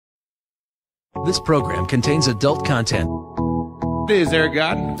This program contains adult content. Is there a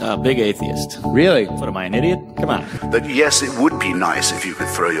God? Big atheist. Really? What am I, an idiot? Come on. That yes, it would be nice if you could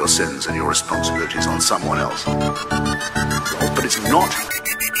throw your sins and your responsibilities on someone else. But it's not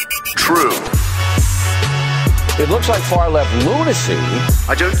true. It looks like far-left lunacy.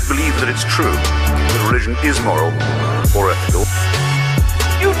 I don't believe that it's true that religion is moral or ethical.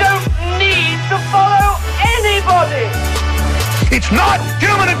 You don't need to follow anybody! It's not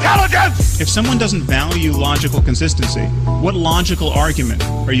human intelligence! If someone doesn't value logical consistency, what logical argument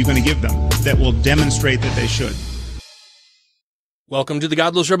are you going to give them that will demonstrate that they should? Welcome to the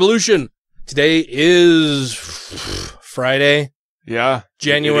Godless Rebelution. Today is Friday. Yeah.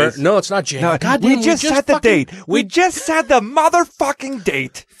 January. No, it's not January. No, we just set the date. We just said the motherfucking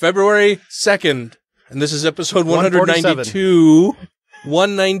date. February 2nd. And this is episode 192.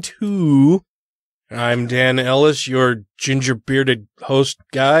 192. I'm Dan Ellis, your ginger-bearded host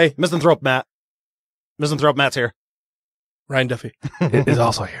guy. Misanthrope Matt. Misanthrope Matt's here. Ryan Duffy is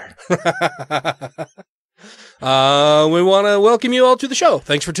also here. We want to welcome you all to the show.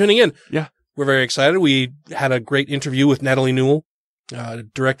 Thanks for tuning in. Yeah. We're very excited. We had a great interview with Natalie Newell,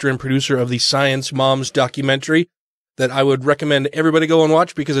 director and producer of the Science Moms documentary that I would recommend everybody go and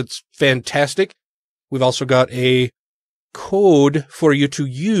watch because it's fantastic. We've also got a code for you to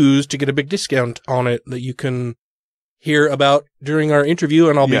use to get a big discount on it that you can hear about during our interview,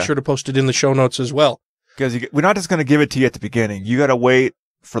 and I'll be sure to post it in the show notes as well. Because we're not just going to give it to you at the beginning. You got to wait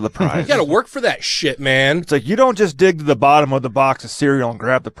for the prize. You got to work for that shit, man. It's like you don't just dig to the bottom of the box of cereal and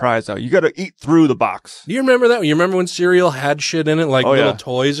grab the prize out. You got to eat through the box. Do you remember that? You remember when cereal had shit in it, like little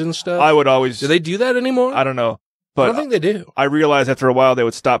toys and stuff? I would always... Do they do that anymore? I don't know. But I don't think they do. I realized after a while they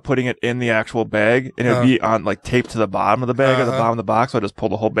would stop putting it in the actual bag, and it would be on like taped to the bottom of the bag or the bottom of the box. So I just pull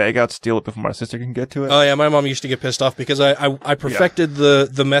the whole bag out, steal it before my sister can get to it. Oh yeah, my mom used to get pissed off because I perfected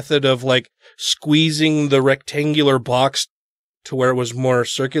the method of like squeezing the rectangular box to where it was more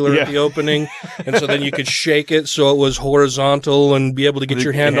circular at the opening, and so then you could shake it so it was horizontal and be able to get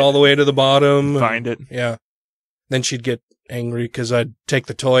your hand all the way to the bottom. Find it. Yeah. Then she'd get angry because I'd take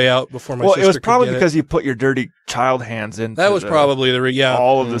the toy out before my sister could get it. Well, it was probably because you put your dirty child hands in. That was probably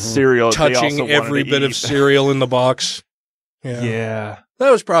all of the cereal. Touching every bit of cereal in the box. Yeah. That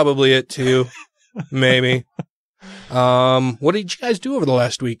was probably it too. Maybe. What did you guys do over the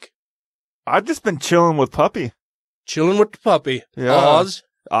last week? I've just been chilling with Puppy. Chilling with the puppy. Yeah.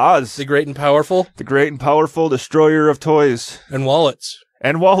 Oz. The great and powerful. The great and powerful destroyer of toys. And wallets.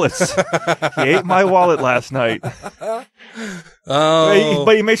 He ate my wallet last night.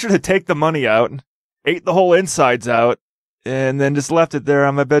 But he made sure to take the money out, ate the whole insides out, and then just left it there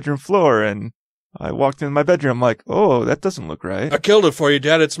on my bedroom floor. And I walked in my bedroom, I'm like, oh, that doesn't look right. I killed it for you,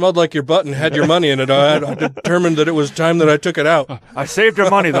 Dad. It smelled like your butt and had your money in it. I determined that it was time that I took it out. I saved your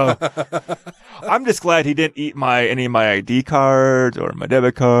money, though. I'm just glad he didn't eat any of my ID cards or my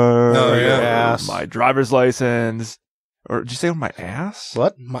debit card or my driver's license. Or did you say my ass?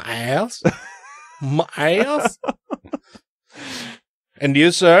 What? My ass? My ass? And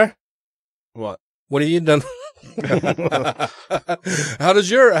you, sir? What? What have you done? How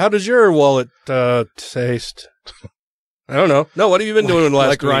does your wallet taste? I don't know. No, what have you been doing in the last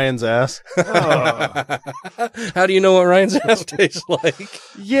week? Like Ryan's ass. Oh. How do you know what Ryan's ass tastes like?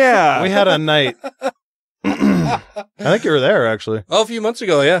 Yeah. We had a night. I think you were there, actually. Oh, a few months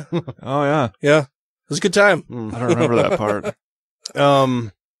ago, yeah. Oh, yeah. Yeah. It was a good time. I don't remember that part.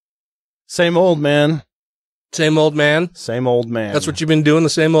 Same old man. Same old man? Same old man. That's what you've been doing, the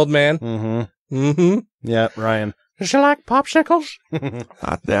same old man? Mm-hmm. Mm-hmm. Yeah, Ryan. Does you like popsicles?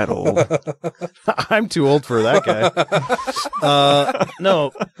 Not that old. I'm too old for that guy.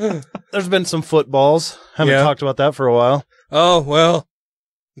 No, there's been some footballs. Haven't talked about that for a while. Oh, well,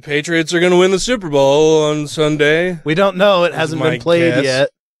 the Patriots are going to win the Super Bowl on Sunday. We don't know. It hasn't been played yet.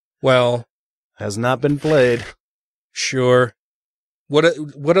 Well, has not been played. Sure. What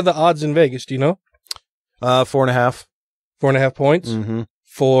are the odds in Vegas? Do you know? 4.5. 4.5 points? Mm-hmm.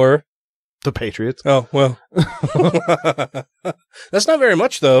 For the Patriots. Oh, well. That's not very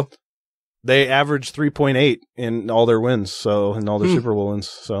much, though. They average 3.8 in all their wins, so in all their Super Bowl wins.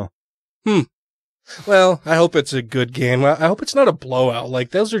 So. Well, I hope it's a good game. I hope it's not a blowout.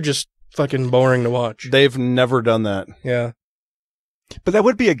 Like, those are just fucking boring to watch. They've never done that. Yeah. But that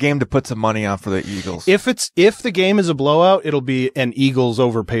would be a game to put some money on for the Eagles. If the game is a blowout, it'll be an Eagles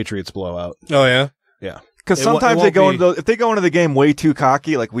over Patriots blowout. Oh yeah, yeah. Because sometimes if they go into the game way too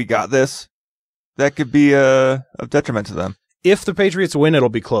cocky, like we got this, that could be a detriment to them. If the Patriots win, it'll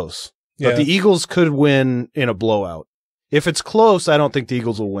be close. Yeah. But the Eagles could win in a blowout. If it's close, I don't think the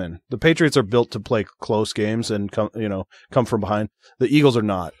Eagles will win. The Patriots are built to play close games and come from behind. The Eagles are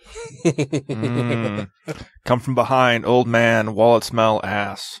not. Come from behind, old man, wallet smell,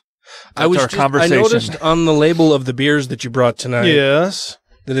 ass. That's I noticed on the label of the beers that you brought tonight. Yes.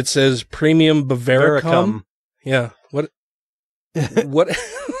 That it says Premium Bavaricum. Yeah. What?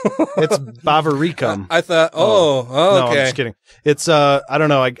 It's Bavaricum. I thought, okay. No, I'm just kidding. It's, I don't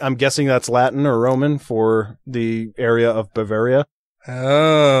know. I'm guessing that's Latin or Roman for the area of Bavaria.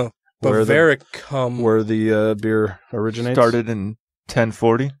 Oh, Bavaricum. Where the beer originates. Started in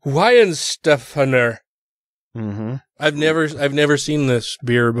 1040. Weihenstephaner. Mm-hmm. I've never seen this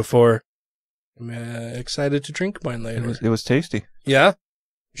beer before. I'm excited to drink mine later. It was tasty. Yeah,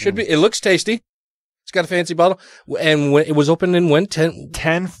 should be. It looks tasty. It's got a fancy bottle, and it was opened in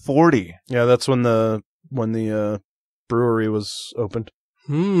 1040. Yeah, that's when the brewery was opened.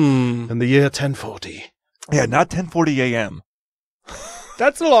 In the year 1040. Yeah, not 1040 a.m.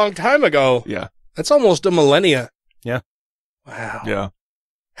 That's a long time ago. Yeah, that's almost a millennia. Yeah. Wow. Yeah.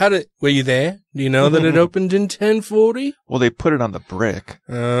 Were you there? Do you know that it opened in 1040? Well, they put it on the brick.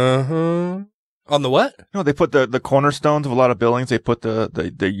 Uh-huh. On the what? No, they put the cornerstones of a lot of buildings. They put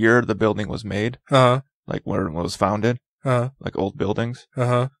the year the building was made. Uh-huh. Like where it was founded. Uh-huh. Like old buildings.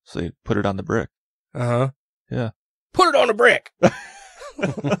 Uh-huh. So they put it on the brick. Uh-huh. Yeah. Put it on a brick.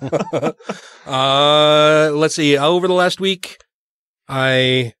 Let's see. Over the last week,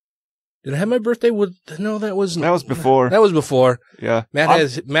 did I have my birthday with? No, that was before. That was before. Yeah. Matt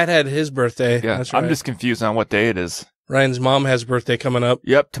had his birthday. Yeah. That's right. I'm just confused on what day it is. Ryan's mom has birthday coming up.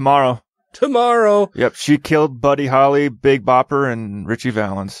 Yep. Tomorrow. Yep. She killed Buddy Holly, Big Bopper, and Richie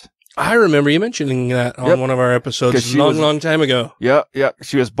Valens. I remember you mentioning that on one of our episodes long time ago. Yep.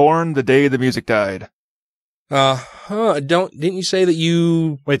 She was born the day the music died. Didn't you say that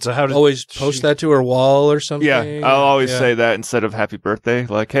you so how did always post that to her wall or something? Yeah, I'll always say that instead of happy birthday.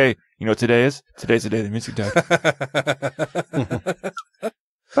 Like, hey, you know what today is? Today's the day the music died.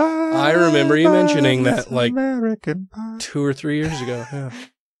 I remember you mentioning that like 2 or 3 years ago. Yeah.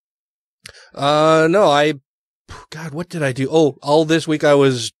 No, God, what did I do? Oh, all this week I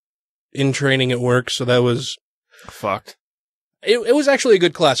was in training at work, so that was fucked. It was actually a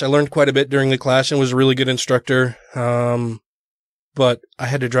good class. I learned quite a bit during the class and was a really good instructor. But I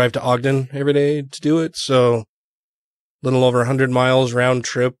had to drive to Ogden every day to do it, so a little over 100 miles round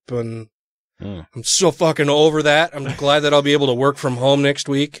trip, and I'm so fucking over that. I'm glad that I'll be able to work from home next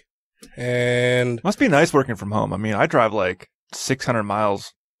week. And must be nice working from home. I mean, I drive like 600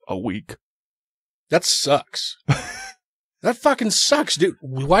 miles a week. That sucks. That fucking sucks, dude.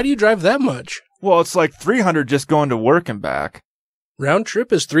 Why do you drive that much? Well, it's like 300 just going to work and back. Round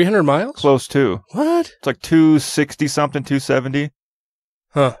trip is 300 miles? Close to. What? It's like 260 something, 270.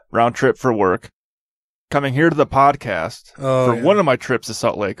 Huh. Round trip for work. Coming here to the podcast for one of my trips to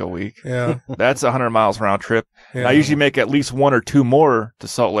Salt Lake a week. Yeah. That's 100 miles round trip. Yeah. And I usually make at least 1 or 2 more to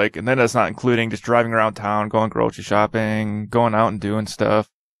Salt Lake, and then that's not including just driving around town, going grocery shopping, going out and doing stuff.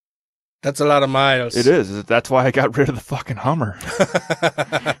 That's a lot of miles. It is. That's why I got rid of the fucking Hummer.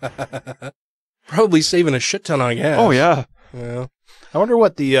 Probably saving a shit ton on gas. Oh, yeah. Yeah. I wonder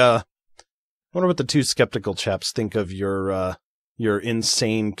what the two skeptical chaps think of your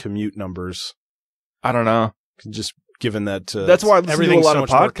insane commute numbers. I don't know. Just given that that's why I listen to a lot of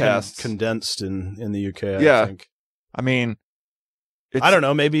podcasts condensed in the UK. Yeah. I think. I mean, I don't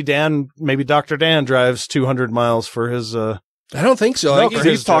know. Maybe Dr. Dan drives 200 miles for his. I don't think so. No, because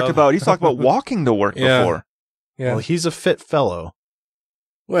he's talked about walking to work before. Yeah. Well, he's a fit fellow.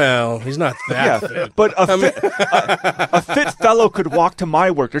 Well, he's not that fit. But a fit fellow could walk to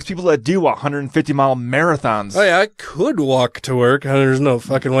my work. There's people that do 150-mile marathons. Oh, yeah, I could walk to work. There's no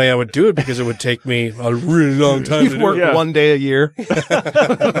fucking way I would do it because it would take me a really long time to work do. 1 day a year.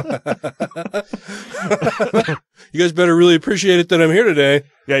 You guys better really appreciate it that I'm here today.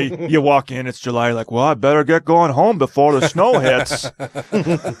 Yeah, you walk in, it's July, like, well, I better get going home before the snow hits.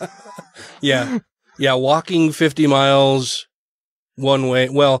 Yeah, walking 50 miles... one way,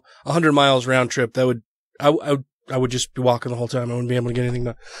 100 miles round trip. That would, I would just be walking the whole time. I wouldn't be able to get anything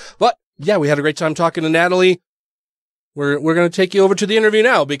done. But yeah, we had a great time talking to Natalie. We're going to take you over to the interview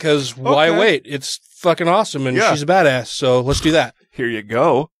now because why wait? It's fucking awesome and she's a badass. So let's do that. Here you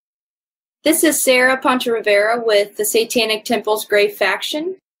go. This is Sarah Ponte Rivera with the Satanic Temple's Grey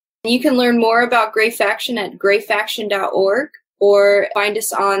Faction. You can learn more about Grey Faction at greyfaction.org or find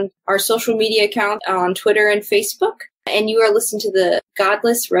us on our social media account on Twitter and Facebook. And you are listening to the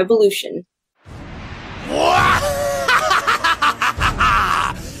Godless Rebelution.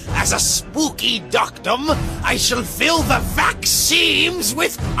 As a spooky doctum, I shall fill the vaccines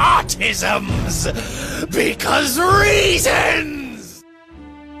with autisms. Because reasons!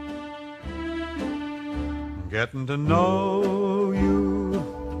 Getting to know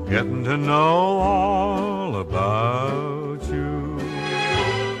you, getting to know all about you,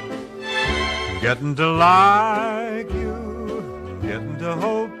 getting to like you, getting to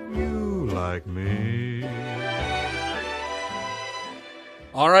hope you like me.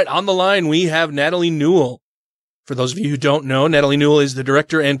 All right, on the line, we have Natalie Newell. For those of you who don't know, Natalie Newell is the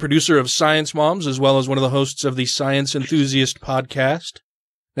director and producer of Science Moms, as well as one of the hosts of the Science Enthusiast Podcast.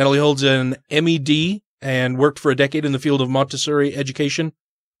 Natalie holds an MED and worked for a decade in the field of Montessori education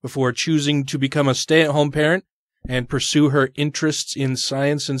before choosing to become a stay-at-home parent and pursue her interests in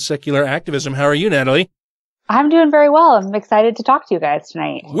science and secular activism. How are you, Natalie? I'm doing very well. I'm excited to talk to you guys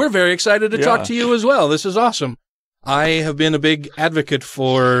tonight. We're very excited to talk to you as well. This is awesome. I have been a big advocate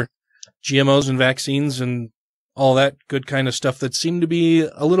for GMOs and vaccines and all that good kind of stuff that seem to be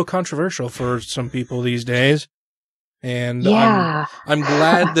a little controversial for some people these days. And I'm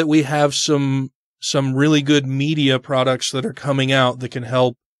glad that we have some really good media products that are coming out that can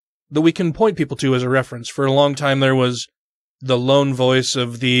help, that we can point people to as a reference. For a long time, there was the lone voice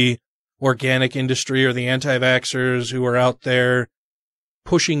of the organic industry or the anti-vaxxers who were out there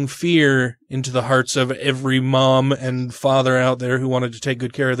pushing fear into the hearts of every mom and father out there who wanted to take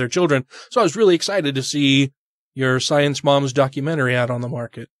good care of their children. So I was really excited to see your Science Moms documentary out on the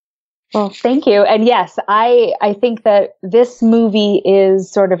market. Well, thank you. And yes, I think that this movie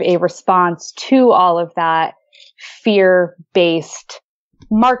is sort of a response to all of that fear-based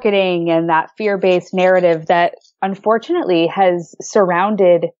marketing and that fear-based narrative that unfortunately has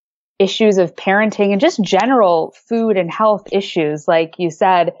surrounded issues of parenting and just general food and health issues. Like you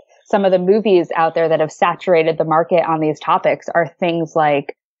said, some of the movies out there that have saturated the market on these topics are things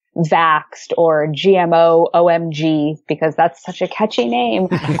like Vaxxed or GMO OMG, because that's such a catchy name.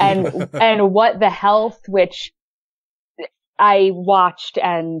 And What the Health, which I watched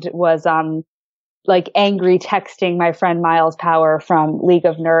and was, like angry texting my friend Miles Power from League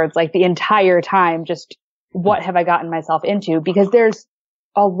of Nerds, like the entire time, just what have I gotten myself into? Because there's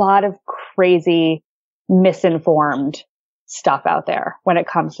a lot of crazy, misinformed stuff out there when it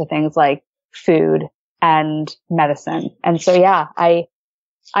comes to things like food and medicine. And so, yeah,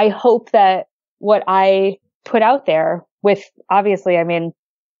 I hope that what I put out there with, obviously, I mean,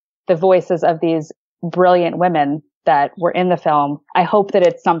 the voices of these brilliant women that were in the film, I hope that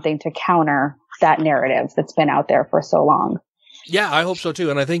it's something to counter that narrative that's been out there for so long. Yeah, I hope so too.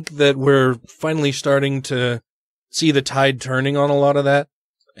 And I think that we're finally starting to see the tide turning on a lot of that.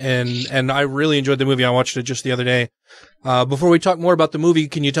 And I really enjoyed the movie. I watched it just the other day. Before we talk more about the movie,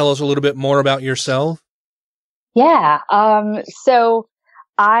 can you tell us a little bit more about yourself? Yeah. So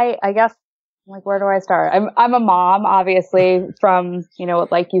I guess, like, where do I start? I'm a mom, obviously, from, you know,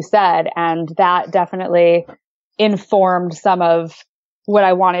 like you said, and that definitely informed some of what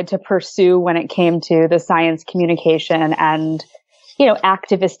I wanted to pursue when it came to the science communication and, you know,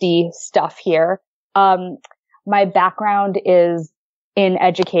 activist-y stuff here. My background is in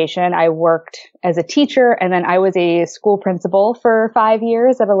education. I worked as a teacher, and then I was a school principal for 5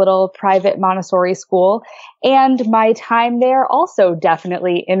 years at a little private Montessori school. And my time there also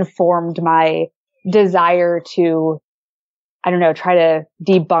definitely informed my desire to, I don't know, try to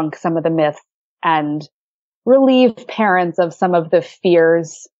debunk some of the myths and relieve parents of some of the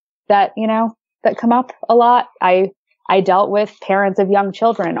fears that, you know, that come up a lot. I dealt with parents of young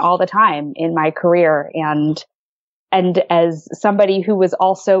children all the time in my career, and as somebody who was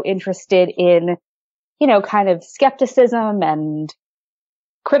also interested in, you know, kind of skepticism and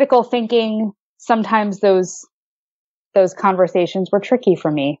critical thinking, sometimes those conversations were tricky for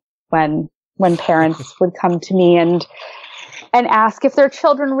me when parents would come to me and ask if their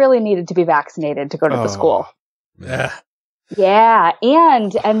children really needed to be vaccinated to go to the school. Yeah. Yeah.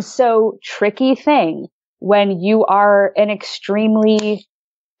 And so tricky thing when you are an extremely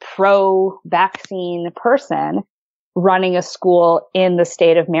pro-vaccine person running a school in the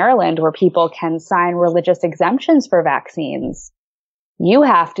state of Maryland where people can sign religious exemptions for vaccines. You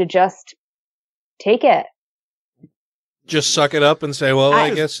have to just take it. Just suck it up and say, well,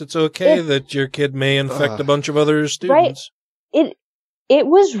 I guess it's okay that your kid may infect a bunch of other students. Right. It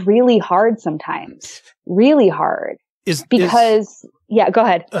was really hard sometimes. Really hard. Yeah, go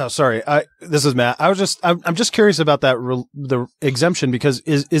ahead. Oh, sorry. This is Matt. I'm just curious about that, the exemption, because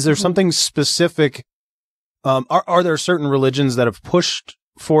is there something specific? Are there certain religions that have pushed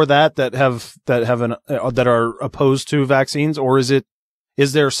for that are opposed to vaccines, or is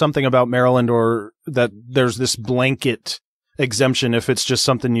there something about Maryland or that there's this blanket exemption if it's just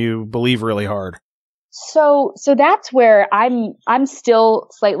something you believe really hard? So that's where I'm still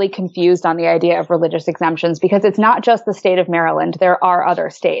slightly confused on the idea of religious exemptions, because it's not just the state of Maryland. There are other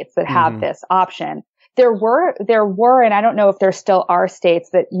states that have this option. There were, and I don't know if there still are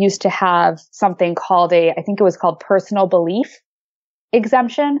states that used to have something called I think it was called personal belief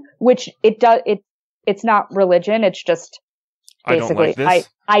exemption, which it's not religion. It's just basically,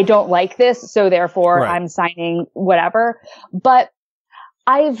 I don't like this. So therefore I'm signing whatever. But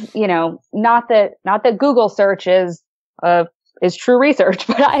I've, not that Google search is true research,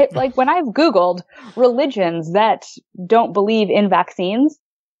 but when I've Googled religions that don't believe in vaccines,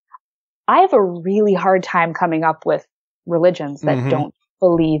 I have a really hard time coming up with religions that don't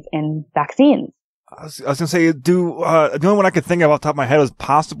believe in vaccines. I was going to say, the only one I could think of off the top of my head was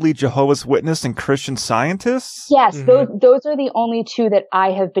possibly Jehovah's Witness and Christian Scientists. Yes, those are the only two that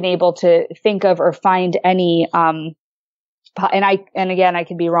I have been able to think of or find any, and again, I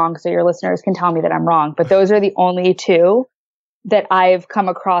could be wrong, so your listeners can tell me that I'm wrong, but those are the only two that I've come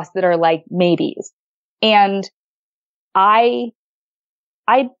across that are like maybes. And I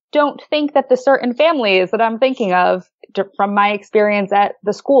don't think that the certain families that I'm thinking of from my experience at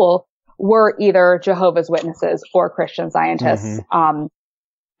the school were either Jehovah's Witnesses or Christian Scientists.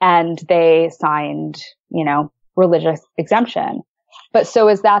 And they signed, religious exemption. But so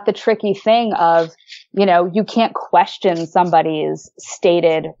is that the tricky thing of, you can't question somebody's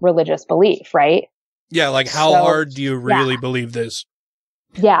stated religious belief, right? Yeah. Like how hard do you really believe this?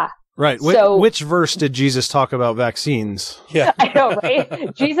 Yeah. Right. Which verse did Jesus talk about vaccines? Yeah. I know,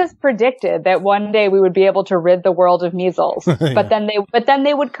 right? Jesus predicted that one day we would be able to rid the world of measles, but then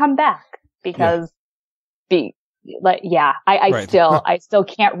they would come back because I still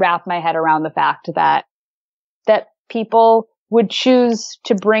can't wrap my head around the fact that people would choose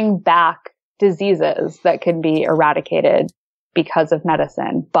to bring back diseases that can be eradicated because of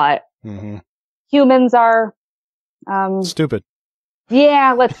medicine, but humans are stupid.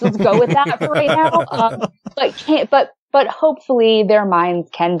 Yeah, let's go with that for right now. But hopefully their minds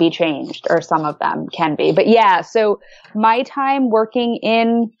can be changed, or some of them can be. But yeah, so my time working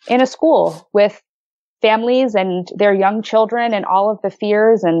in a school with families and their young children and all of the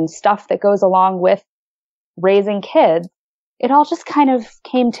fears and stuff that goes along with raising kids, it all just kind of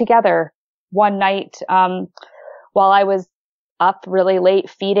came together one night while I was up really late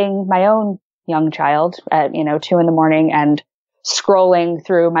feeding my own young child at 2 a.m. and scrolling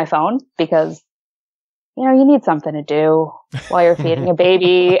through my phone because, you need something to do while you're feeding a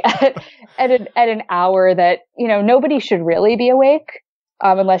baby at an hour that, nobody should really be awake,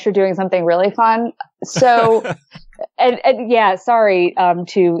 unless you're doing something really fun. So, and yeah, sorry,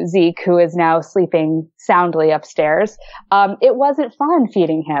 to Zeke, who is now sleeping soundly upstairs. It wasn't fun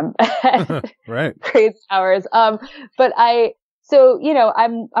feeding him right. Crazy hours. But I'm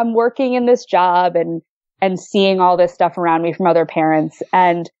working in this job and seeing all this stuff around me from other parents.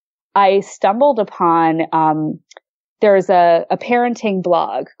 And I stumbled upon, there's a parenting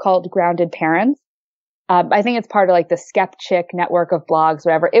blog called Grounded Parents. I think it's part of like the Skepchick network of blogs,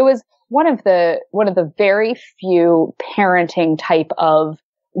 whatever. It was one of the very few parenting type of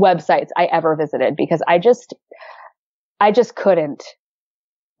websites I ever visited, because I just couldn't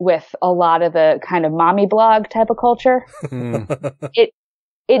with a lot of the kind of mommy blog type of culture.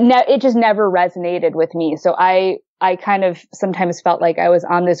 It just never resonated with me. So I kind of sometimes felt like I was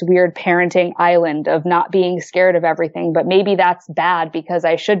on this weird parenting island of not being scared of everything, but maybe that's bad because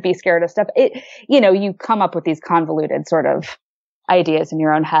I should be scared of stuff. You come up with these convoluted sort of ideas in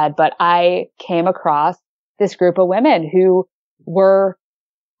your own head, but I came across this group of women who were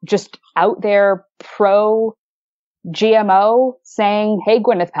just out there pro GMO saying, hey,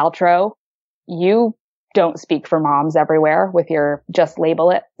 Gwyneth Paltrow, you don't speak for moms everywhere with your just label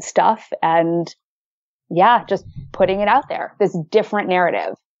it stuff. And yeah, just putting it out there, this different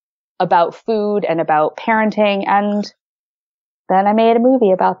narrative about food and about parenting. And then I made a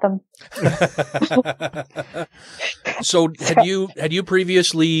movie about them. So had you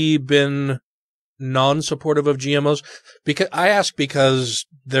previously been non-supportive of GMOs? Because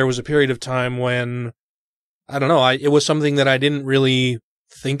there was a period of time when, I don't know, it was something that I didn't really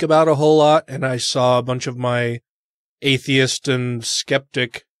think about a whole lot, and I saw a bunch of my atheist and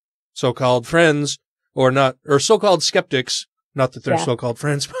skeptic so-called friends, or so-called skeptics, not that they're so-called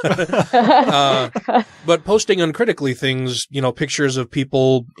friends, but posting uncritically things, pictures of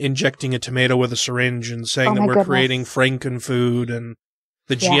people injecting a tomato with a syringe and saying that we're creating Frankenfood, and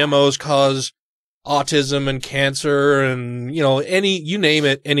the GMOs cause autism and cancer and, you name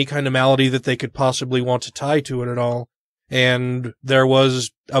it, any kind of malady that they could possibly want to tie to it at all. And there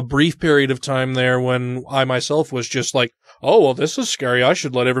was a brief period of time there when I myself was just like, oh, well, this is scary. I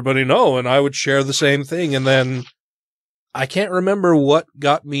should let everybody know. And I would share the same thing. And then I can't remember what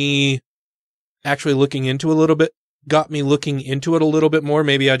got me actually looking into it a little bit more.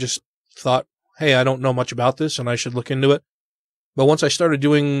 Maybe I just thought, hey, I don't know much about this and I should look into it. But once I started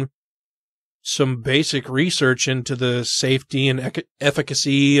doing some basic research into the safety and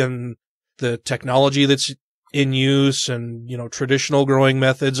efficacy and the technology that's in use and, you know, traditional growing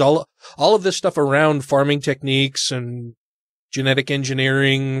methods, all of this stuff around farming techniques and genetic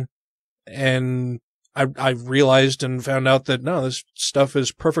engineering. And I realized and found out that no, this stuff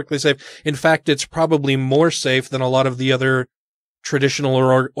is perfectly safe. In fact, it's probably more safe than a lot of the other traditional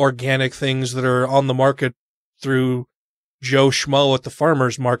or organic things that are on the market through Joe Schmo at the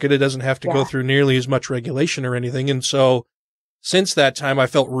farmer's market. It doesn't have to go through nearly as much regulation or anything. And so since that time, I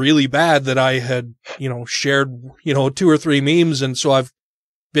felt really bad that I had, you know, shared, you know, 2 or 3 memes. And so I've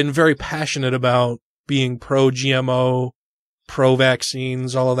been very passionate about being pro GMO, pro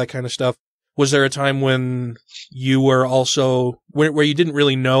vaccines, all of that kind of stuff. Was there a time when you were also where you didn't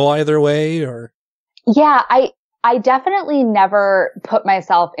really know either way, or? Yeah, I definitely never put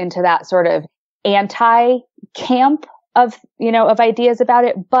myself into that sort of anti camp of, you know, of ideas about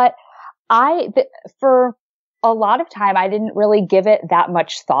it. But for a lot of time, I didn't really give it that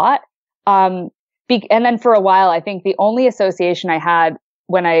much thought. And then for a while, I think the only association I had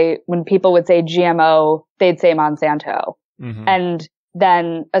when people would say GMO, they'd say Monsanto. Mm-hmm. And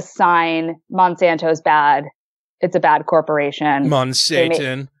then assign Monsanto's bad. It's a bad corporation.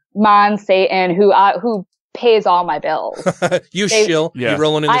 Monsatan, who pays all my bills. You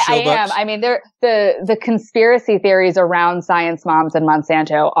rolling in the shill bucks? I am. I mean, the conspiracy theories around Science Moms and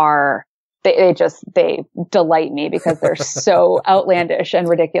Monsanto are, they delight me because they're so outlandish and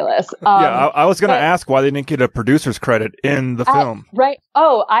ridiculous. I was going to ask why they didn't get a producer's credit in the film. Right.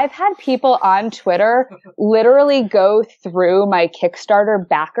 Oh, I've had people on Twitter literally go through my Kickstarter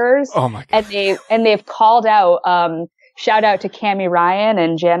backers. Oh my God. And they've called out, shout out to Cammie Ryan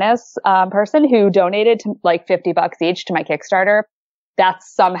and Janice, person who donated to like $50 each to my Kickstarter.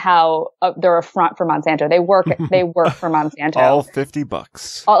 That's somehow they're a front for Monsanto. They work for Monsanto. All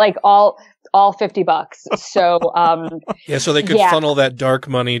 $50. All $50. So, so they could funnel that dark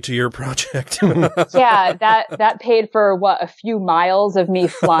money to your project. Yeah, that paid for a few miles of me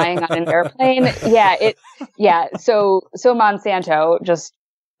flying on an airplane. So Monsanto, just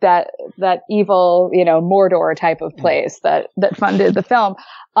that evil, you know, Mordor type of place that funded the film.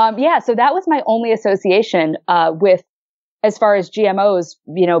 So that was my only association, with, as far as GMOs,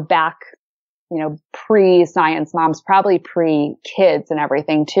 you know, back, you know, pre-Science Moms, probably pre-kids and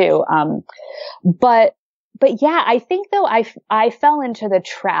everything too. But yeah, I think though I fell into the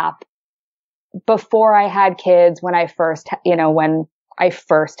trap before I had kids when I first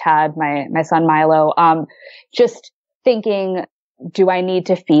had my son Milo, just thinking, do I need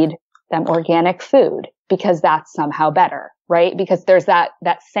to feed them organic food? Because that's somehow better, right? Because there's that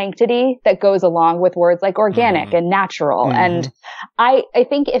sanctity that goes along with words like organic and natural. Mm-hmm. And I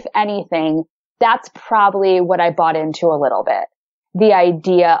think if anything, that's probably what I bought into a little bit. The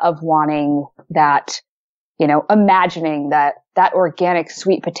idea of wanting that, you know, imagining that organic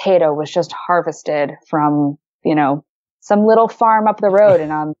sweet potato was just harvested from, you know, some little farm up the road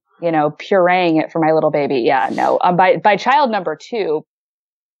and I'm, you know, pureeing it for my little baby. Yeah, no. By child number 2,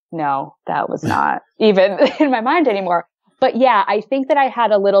 no, that was not even in my mind anymore. But yeah, I think that I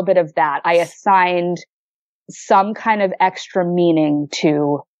had a little bit of that. I assigned some kind of extra meaning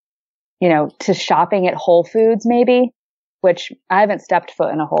to, you know, to shopping at Whole Foods maybe, which I haven't stepped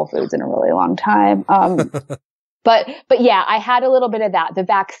foot in a Whole Foods in a really long time. But yeah, I had a little bit of that. The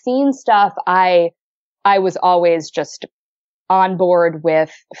vaccine stuff, I was always just on board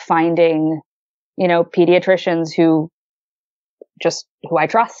with finding, you know, pediatricians who I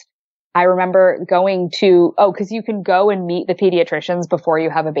trust. I remember going to, cause you can go and meet the pediatricians before you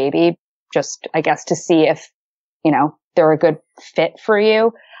have a baby, just, I guess, to see if, you know, they're a good fit for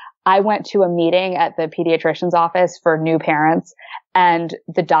you. I went to a meeting at the pediatrician's office for new parents, and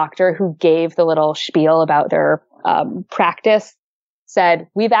the doctor who gave the little spiel about their practice said,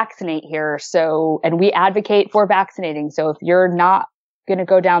 we vaccinate here. And we advocate for vaccinating. So if you're not going to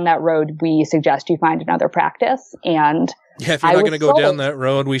go down that road, we suggest you find another practice. And yeah, if you're not going to go down that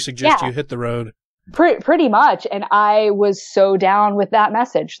road, we suggest you hit the road. Pretty much. And I was so down with that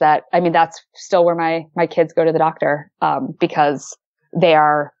message that, I mean, that's still where my kids go to the doctor, because they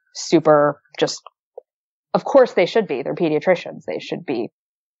are super just, of course they should be. They're pediatricians. They should be.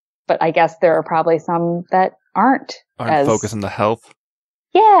 But I guess there are probably some that aren't focused on the health.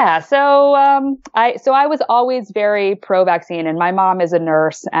 Yeah. So, I was always very pro-vaccine, and my mom is a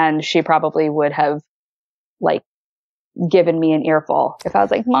nurse, and she probably would have, like, given me an earful. If I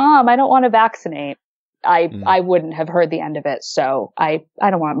was like, Mom, I don't want to vaccinate, I wouldn't have heard the end of it. So I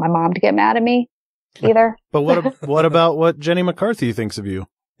don't want my mom to get mad at me either. But what about what Jenny McCarthy thinks of you?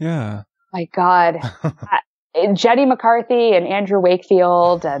 Yeah. My God. Jenny McCarthy and Andrew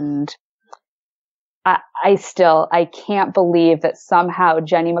Wakefield, and I can't believe that somehow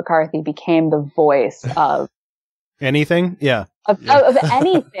Jenny McCarthy became the voice of anything. Yeah. Of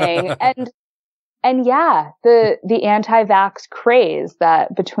anything. And yeah, the anti-vax craze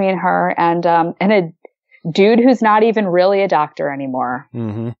that between her and a dude who's not even really a doctor anymore.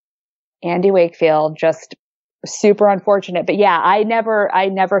 Mm-hmm. Andy Wakefield, just super unfortunate. But yeah, I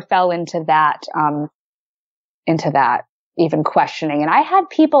never fell into that even questioning. And I had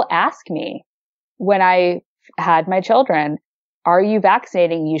people ask me when I had my children, are you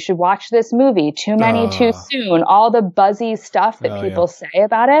vaccinating? You should watch this movie. Too many, too soon. All the buzzy stuff that people say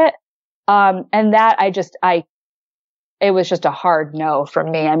about it. And that it was just a hard no from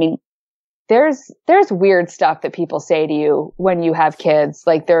me. I mean, there's weird stuff that people say to you when you have kids,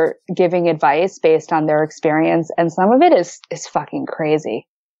 like they're giving advice based on their experience. And some of it is fucking crazy.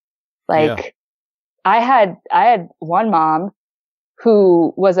 Like I had one mom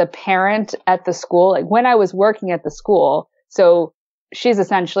who was a parent at the school, like when I was working at the school. So she's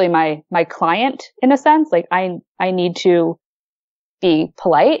essentially my client in a sense. Like I need to be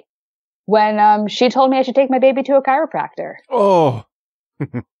polite. When she told me I should take my baby to a chiropractor. Oh.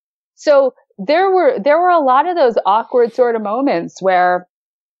 So there were a lot of those awkward sort of moments where,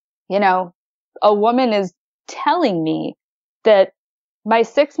 you know, a woman is telling me that my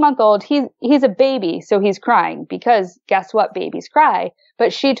 6-month-old, he's a baby, so he's crying, because guess what, babies cry.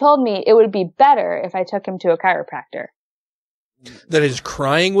 But she told me it would be better if I took him to a chiropractor. That his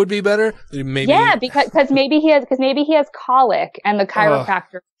crying would be better? Maybe. Yeah, because maybe he has colic and the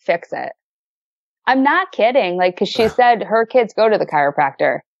chiropractor fix it. I'm not kidding. Like, cause she said her kids go to the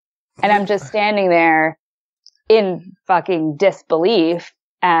chiropractor, and I'm just standing there in fucking disbelief.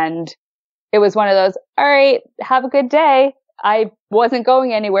 And it was one of those, all right, have a good day. I wasn't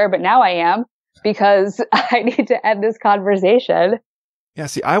going anywhere, but now I am, because I need to end this conversation. Yeah,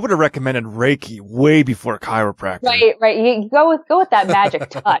 see, I would have recommended Reiki way before chiropractor. Right. You go with that magic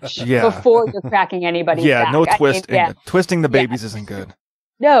touch before you're cracking anybody's back. Yeah, no twisting. Twisting the babies isn't good.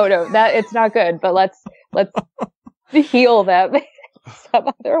 No, that it's not good. But let's heal them some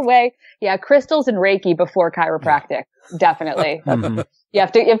other way. Yeah, crystals and Reiki before chiropractic, definitely. You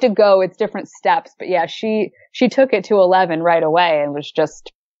have to go. It's different steps. But yeah, she took it to 11 right away and was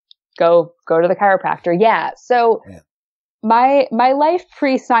just go to the chiropractor. Yeah, so. Yeah. My life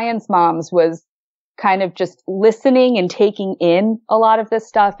pre-Science Moms was kind of just listening and taking in a lot of this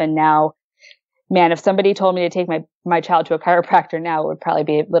stuff. And now, man, if somebody told me to take my child to a chiropractor now, it would probably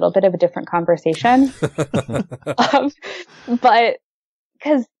be a little bit of a different conversation. But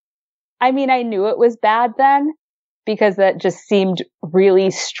because, I mean, I knew it was bad then because that just seemed really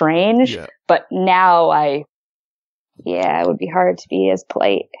strange. Yeah. But now it would be hard to be as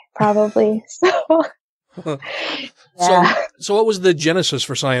polite, probably. So what was the genesis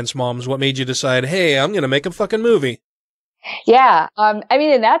for Science Moms? What made you decide, hey, I'm going to make a fucking movie? Yeah. I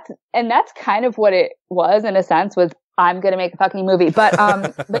mean, and that's kind of what it was in a sense, was I'm going to make a fucking movie. But,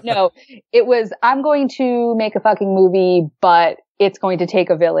 but no, it was, I'm going to make a fucking movie, but it's going to take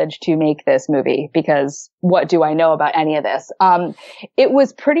a village to make this movie, because what do I know about any of this? It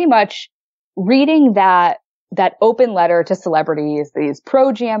was pretty much reading that open letter to celebrities, these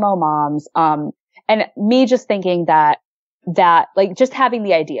pro-GMO moms, and me just thinking that like just having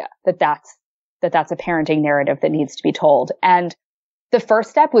the idea that that's a parenting narrative that needs to be told. And the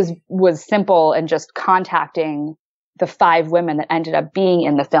first step was simple, and just contacting the 5 women that ended up being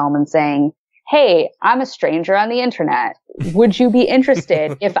in the film and saying, hey, I'm a stranger on the internet. Would you be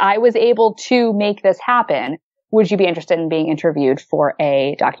interested if I was able to make this happen? Would you be interested in being interviewed for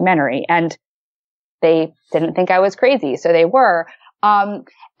a documentary? And they didn't think I was crazy. So they were. And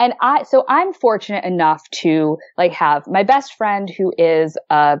so I'm fortunate enough to like have my best friend who is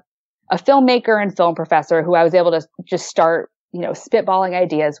a filmmaker and film professor who I was able to just start, spitballing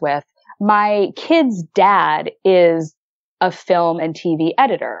ideas with. My kid's dad is a film and TV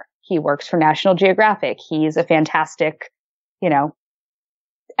editor. He works for National Geographic. He's a fantastic,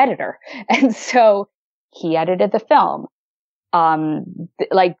 editor. And so he edited the film.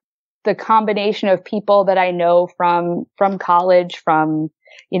 The combination of people that I know from college, from,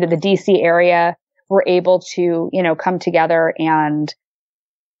 the DC area, were able to, come together, and,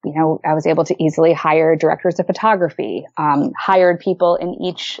 I was able to easily hire directors of photography, hired people in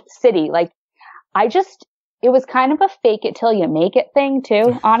each city. Like, it was kind of a fake it till you make it thing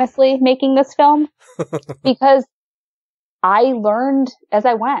too, honestly, making this film, because I learned as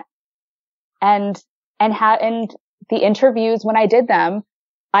I went, and the interviews, when I did them,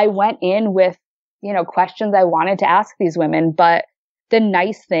 I went in with, questions I wanted to ask these women. But the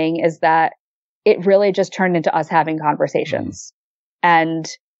nice thing is that it really just turned into us having conversations, and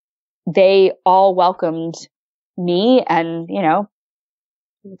they all welcomed me and,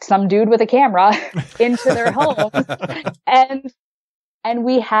 some dude with a camera into their homes. And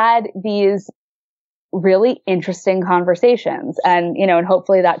we had these really interesting conversations, and, and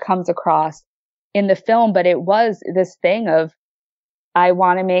hopefully that comes across in the film. But it was this thing of, I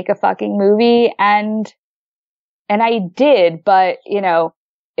want to make a fucking movie, and I did, but,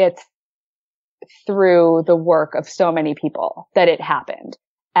 it's through the work of so many people that it happened,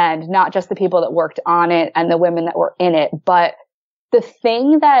 and not just the people that worked on it and the women that were in it. But the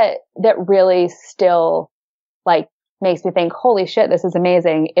thing that really still makes me think, holy shit, this is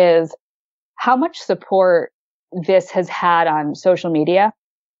amazing, is how much support this has had on social media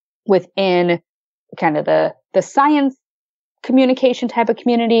within kind of the science communication type of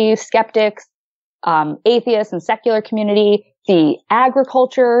community, skeptics, atheists and secular community, the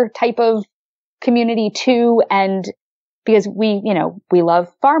agriculture type of community too. And because we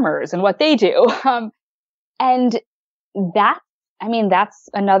love farmers and what they do. And that's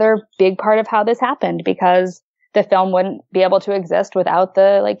another big part of how this happened, because the film wouldn't be able to exist without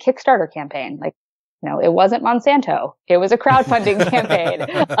the Kickstarter campaign. It wasn't Monsanto. It was a crowdfunding campaign,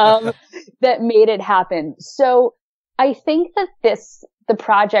 that made it happen. So I think that the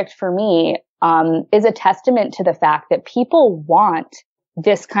project for me, is a testament to the fact that people want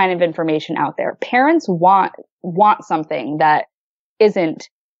this kind of information out there. Parents want something that isn't,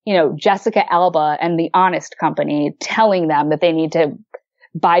 Jessica Alba and the Honest Company telling them that they need to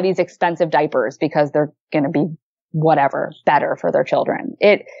buy these expensive diapers because they're going to be whatever better for their children.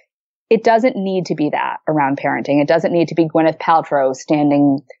 It doesn't need to be that around parenting. It doesn't need to be Gwyneth Paltrow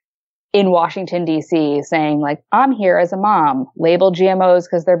standing in Washington, D.C. saying I'm here as a mom, label GMOs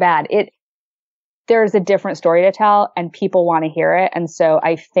because they're bad. There's a different story to tell, and people want to hear it. And so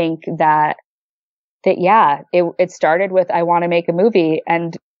I think that it started with, I want to make a movie,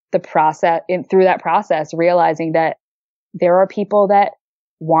 and through that process, realizing that there are people that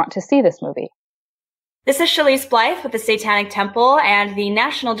want to see this movie. This is Shalice Blythe with the Satanic Temple and the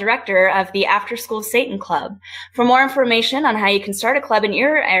National Director of the After School Satan Club. For more information on how you can start a club in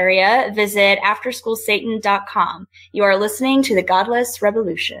your area, visit afterschoolsatan.com. You are listening to the Godless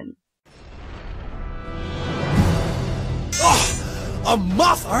Rebelution. Oh, a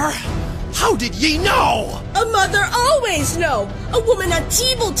mother? How did ye know? A mother always know. A woman at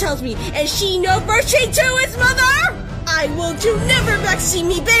table tells me, and she know for she too is mother. I will to never back see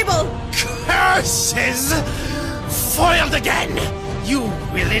me babel. Curses! Foiled again! You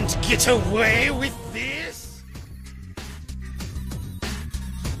willn't get away with this?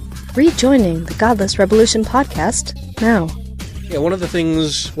 Rejoining the Godless Rebelution podcast now. Yeah,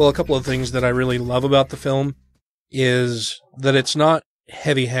 a couple of things that I really love about the film is that it's not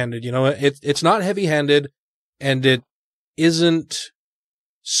heavy-handed. It's not heavy-handed, and it isn't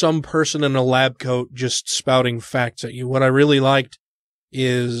some person in a lab coat just spouting facts at you. What I really liked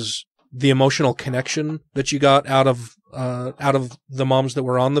is the emotional connection that you got out of the moms that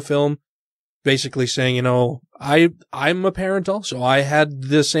were on the film, basically saying, I'm a parent also. I had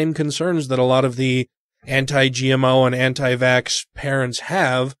the same concerns that a lot of the anti-GMO and anti-vax parents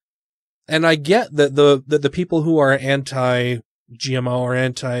have. And I get that the people who are anti-GMO or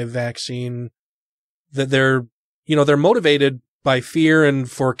anti-vaccine, that they're motivated by fear and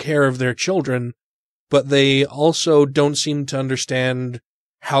for care of their children, but they also don't seem to understand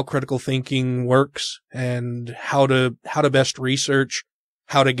how critical thinking works and how to best research,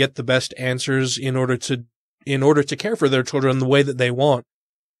 how to get the best answers in order to care for their children the way that they want.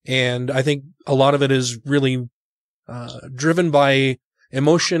 And I think a lot of it is really driven by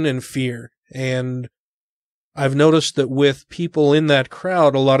emotion and fear. And I've noticed that with people in that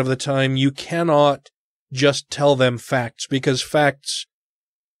crowd, a lot of the time you cannot just tell them facts, because facts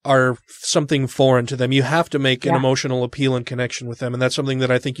are something foreign to them. You have to make an emotional appeal and connection with them. And that's something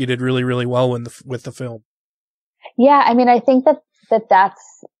that I think you did really, really well with the film. Yeah. I mean, I think that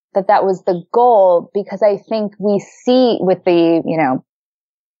was the goal, because I think we see with the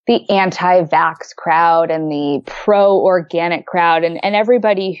anti-vax crowd and the pro-organic crowd and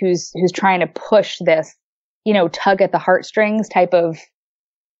everybody who's trying to push this, tug at the heartstrings type of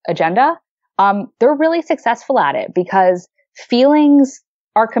agenda. They're really successful at it because feelings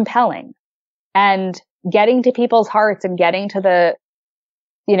are compelling, and getting to people's hearts and getting to the,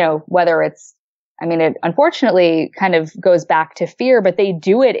 whether it's, it unfortunately kind of goes back to fear, but they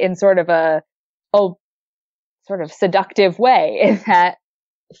do it in sort of sort of seductive way, in that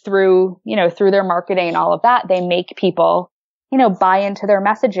through their marketing and all of that, they make people, buy into their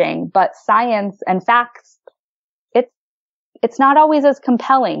messaging. But science and facts, it's not always as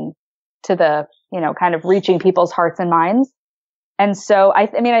compelling to the, kind of reaching people's hearts and minds. And so I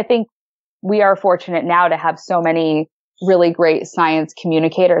think we are fortunate now to have so many really great science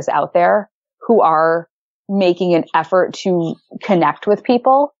communicators out there who are making an effort to connect with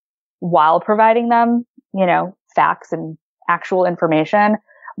people while providing them, facts and actual information.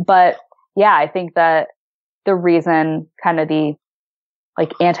 But yeah, I think that the reason kind of the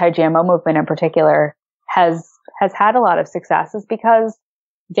anti-GMO movement in particular has had a lot of success is because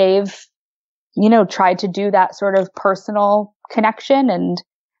they've, tried to do that sort of personal connection and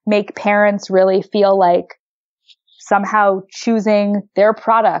make parents really feel like somehow choosing their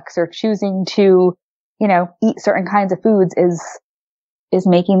products or choosing to, eat certain kinds of foods is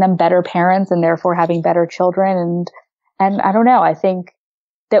making them better parents and therefore having better children. And I don't know, I think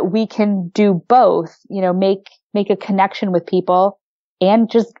that we can do both, make a connection with people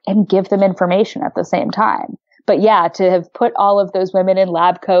and give them information at the same time. But yeah, to have put all of those women in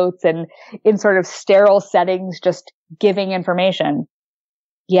lab coats and in sort of sterile settings, just giving information.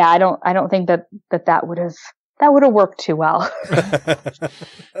 Yeah, I don't think that would have worked too well.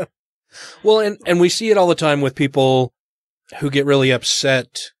 Well, and we see it all the time with people who get really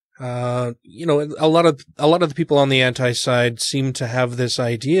upset. A lot of the people on the anti side seem to have this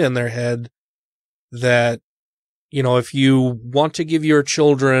idea in their head that, if you want to feed your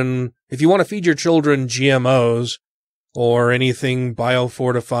children GMOs or anything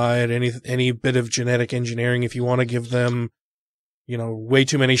biofortified, any bit of genetic engineering, if you want to give them, way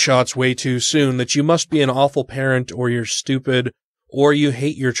too many shots way too soon, that you must be an awful parent or you're stupid or you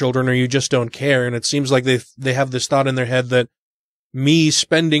hate your children or you just don't care. And it seems like they have this thought in their head that me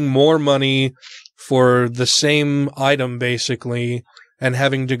spending more money for the same item, basically, and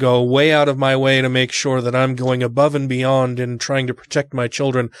having to go way out of my way to make sure that I'm going above and beyond in trying to protect my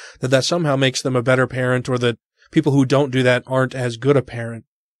children, that somehow makes them a better parent, or that people who don't do that aren't as good a parent.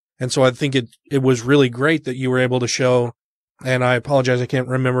 And so I think it was really great that you were able to show, and I apologize, I can't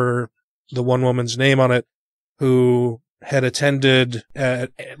remember the one woman's name on it, who had attended a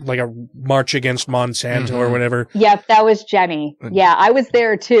march against Monsanto or whatever. Yep, that was Jenny. Yeah, I was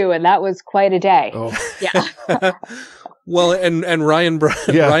there too, and that was quite a day. Oh. Yeah. Well, and Ryan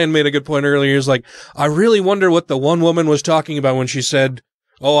made a good point earlier. He's like, I really wonder what the one woman was talking about when she said,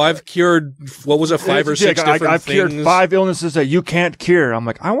 "Oh, I've cured, what was it, 5 or 6 different I've things. Cured 5 illnesses that you can't cure." I'm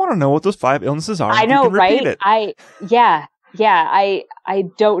like, I want to know what those 5 illnesses are. I know, right? It. I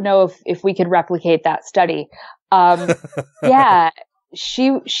don't know if we could replicate that study. Yeah,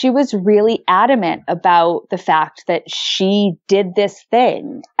 she was really adamant about the fact that she did this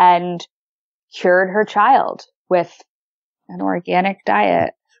thing and cured her child with an organic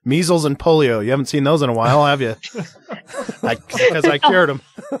diet. Measles and polio. You haven't seen those in a while, have you? Because I cured them.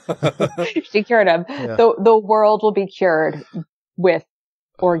 She cured them. Yeah. The world will be cured with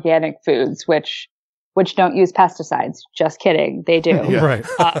organic foods, which don't use pesticides. Just kidding. They do. Yeah. Right.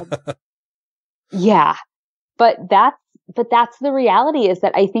 Yeah. But that's the reality, is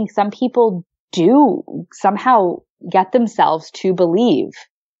that I think some people do somehow get themselves to believe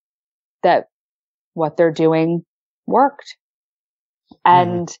that what they're doing worked.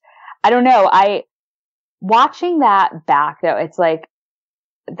 And I don't know, watching that back though, it's like,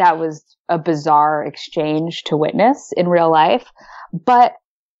 that was a bizarre exchange to witness in real life. But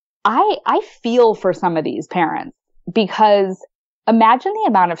I feel for some of these parents, because imagine the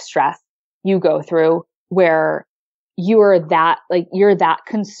amount of stress you go through where you're that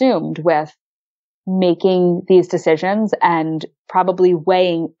consumed with making these decisions and probably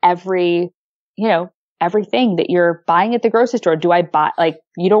weighing everything that you're buying at the grocery store. Do I buy,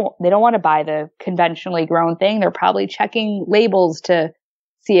 they don't want to buy the conventionally grown thing. They're probably checking labels to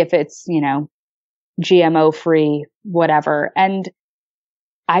see if it's, GMO free, whatever. And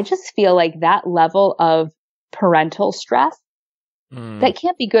I just feel like that level of parental stress, that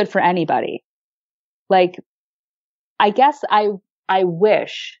can't be good for anybody. Like, I guess I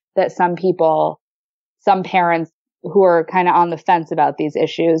wish that some parents who are kind of on the fence about these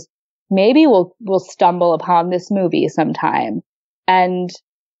issues, maybe will stumble upon this movie sometime and,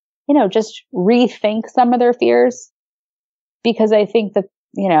 just rethink some of their fears. Because I think that,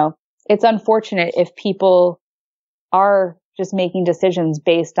 it's unfortunate if people are just making decisions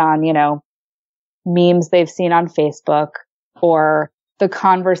based on, memes they've seen on Facebook or the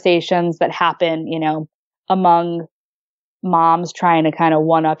conversations that happen, among moms trying to kind of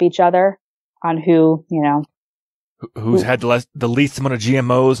one up each other on who's had the least amount of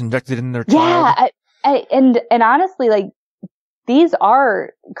GMOs injected in their child. And honestly, like, these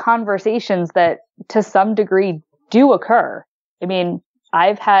are conversations that to some degree do occur. I mean,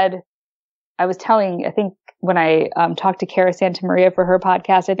 I think when I talked to Cara Santa Maria for her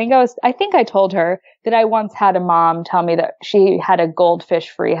podcast, I think I told her that I once had a mom tell me that she had a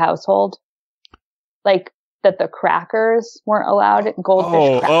goldfish-free household. Like, that the crackers weren't allowed.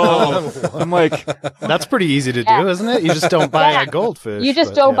 Goldfish crackers. I'm like, that's pretty easy to do, isn't it? You just don't buy a goldfish. You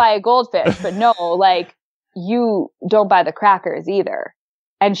just don't buy a goldfish, but no, like, you don't buy the crackers either.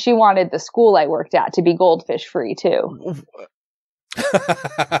 And she wanted the school I worked at to be goldfish free too.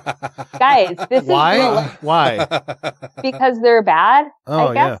 Guys, this Why? is Why? because they're bad. Oh,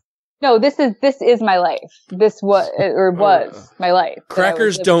 I guess. Yeah. No, this is my life. This was my life.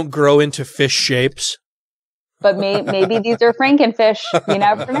 Crackers don't grow into fish shapes. But maybe these are Frankenfish. You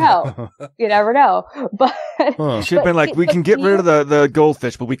never know. You never know. But you should have been like, we can get rid of the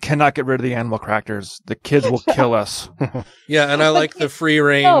goldfish, but we cannot get rid of the animal crackers. The kids will kill us. Yeah, and I like the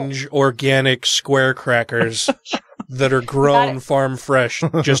free-range, organic square crackers that are grown farm fresh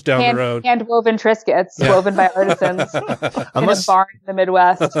just down the road. Hand-woven Triscuits, woven by artisans in a barn in the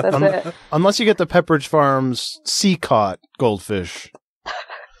Midwest. That's it. Unless you get the Pepperidge Farms sea-caught goldfish.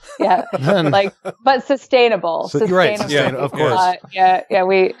 Yeah, but sustainable. You're right, sustainable, of course.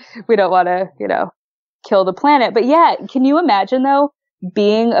 We don't want to, kill the planet. But yeah, can you imagine though,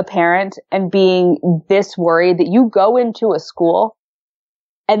 being a parent and being this worried that you go into a school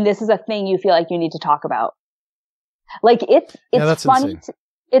and this is a thing you feel like you need to talk about? Like it's funny.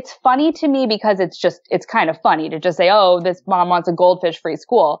 It's funny to me because it's kind of funny to just say, oh, this mom wants a goldfish-free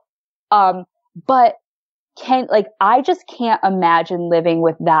school. But I just can't imagine living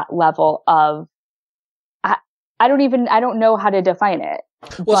with that level of, I don't know how to define it.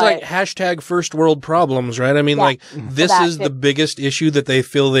 Well, it's like hashtag first world problems, right? I mean, this is the biggest issue that they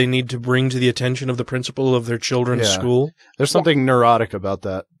feel they need to bring to the attention of the principal of their children's school. There's something neurotic about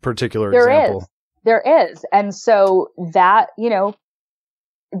that particular example. There is. And so that,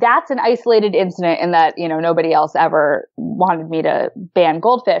 that's an isolated incident in that, nobody else ever wanted me to ban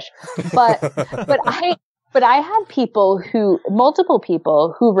goldfish. But I had multiple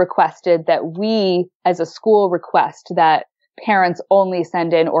people who requested that we as a school request that parents only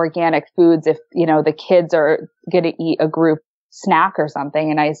send in organic foods if, the kids are going to eat a group snack or something.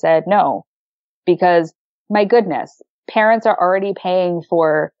 And I said, no, because my goodness, parents are already paying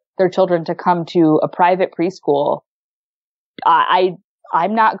for their children to come to a private preschool.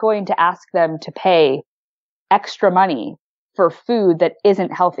 I'm not going to ask them to pay extra money for food that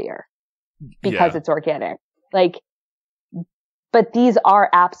isn't healthier because it's organic. But these are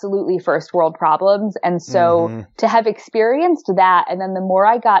absolutely first world problems. And so to have experienced that, and then the more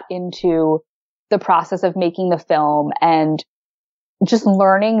I got into the process of making the film and just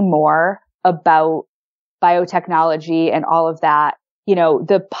learning more about biotechnology and all of that,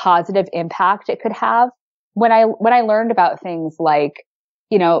 the positive impact it could have. When I learned about things like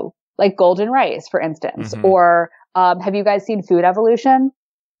golden rice, for instance, or, have you guys seen Food Evolution?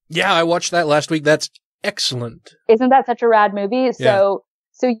 Yeah, I watched that last week. That's excellent. Isn't that such a rad movie? So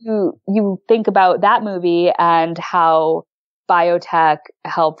you think about that movie and how biotech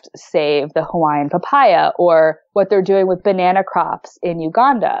helped save the Hawaiian papaya, or what they're doing with banana crops in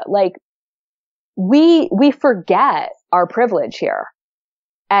Uganda. Like, we forget our privilege here.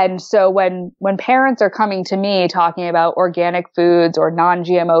 And so when parents are coming to me talking about organic foods or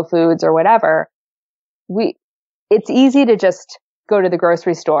non-GMO foods or whatever, it's easy to just go to the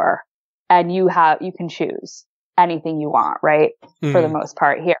grocery store and you can choose anything you want, right? For the most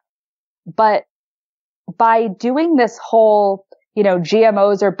part here. But by doing this whole,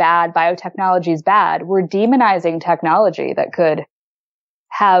 GMOs are bad, biotechnology is bad, we're demonizing technology that could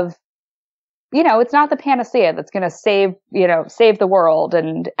have, it's not the panacea that's going to save the world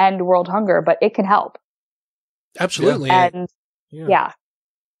and end world hunger, but it can help. Absolutely. And And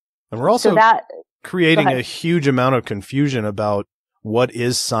we're also creating a huge amount of confusion about what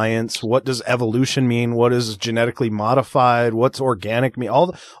is science, what does evolution mean, what is genetically modified, what's organic mean.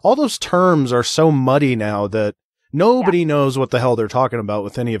 All those terms are so muddy now that nobody knows what the hell they're talking about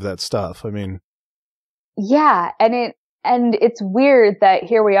with any of that stuff. I mean, and it's weird that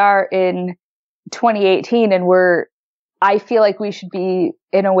here we are in 2018 and I feel like we should be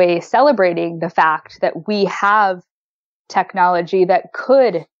in a way celebrating the fact that we have technology that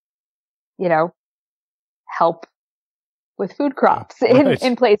could, help with food crops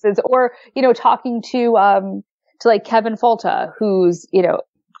in places, or, talking to like Kevin Folta, who's,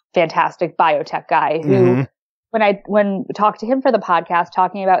 fantastic biotech guy who, when we talked to him for the podcast,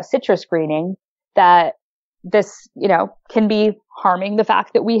 talking about citrus greening, that this, can be harming the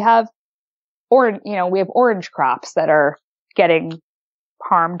fact that we have we have orange crops that are getting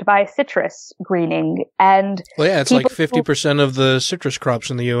harmed by citrus greening. And it's like 50% of the citrus crops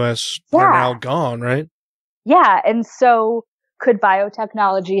in the U.S. are now gone, right? Yeah. And so could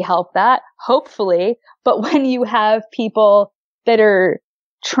biotechnology help that? Hopefully. But when you have people that are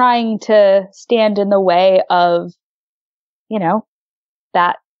trying to stand in the way of,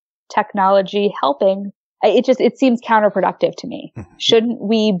 that technology helping, it seems counterproductive to me. Shouldn't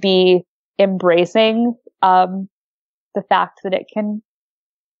we be embracing the fact that it can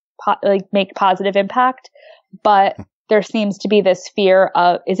make positive impact? But there seems to be this fear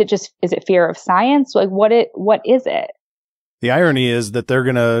of, is it fear of science? Like what is it? The irony is that they're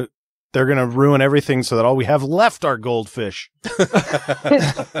gonna ruin everything so that all we have left are goldfish.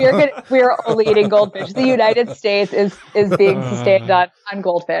 We're only eating goldfish. The United States is being sustained on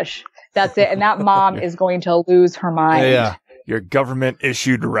goldfish. That's it. And that mom is going to lose her mind. Yeah. Your government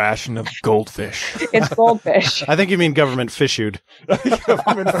issued ration of goldfish. It's goldfish. I think you mean government fissued.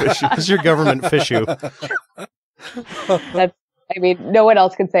 Government fissued. It's your government fishu. No one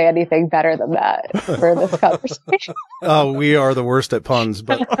else can say anything better than that for this conversation. Oh, we are the worst at puns,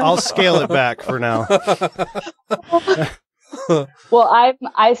 but I'll scale it back for now. Well,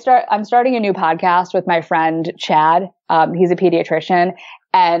 I'm starting a new podcast with my friend Chad. He's a pediatrician,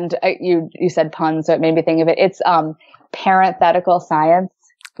 and you said puns, so it made me think of it. It's parenthetical science,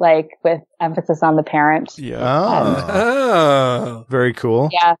 like with emphasis on the parent. Yeah. Very cool.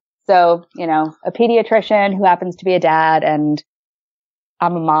 Yeah. So, a pediatrician who happens to be a dad, and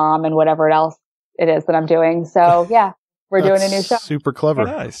I'm a mom, and whatever else it is that I'm doing. So yeah, we're doing a new show. Super clever. Oh,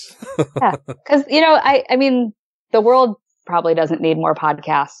 nice. Yeah. Cause I mean, the world probably doesn't need more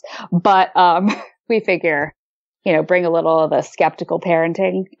podcasts, but, we figure, bring a little of the skeptical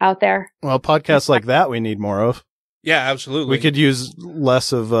parenting out there. Well, podcasts like that we need more of. Yeah, absolutely. We could use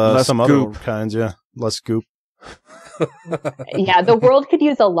less of some goop. other kinds. Yeah. Less goop. Yeah. The world could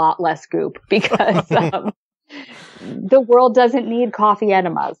use a lot less goop because, the world doesn't need coffee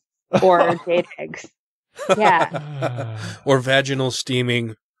enemas or jade eggs. Yeah. Or vaginal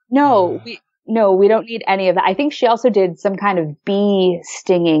steaming. No, we don't need any of that. I think she also did some kind of bee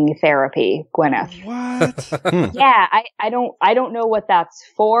stinging therapy, Gwyneth. What? Yeah, I don't know what that's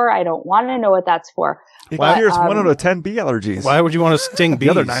for. I don't want to know what that's for. It cures 1 out of 10 bee allergies. Why would you want to sting bees?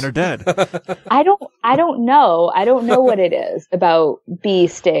 The other 9 are dead. I don't know. I don't know what it is about bee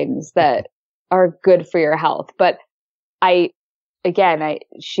stings that are good for your health, but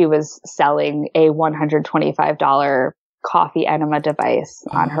she was selling a $125 coffee enema device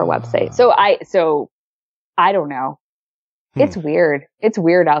on her website. So I don't know. It's weird. It's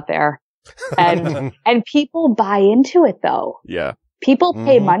weird out there. And people buy into it though. Yeah. People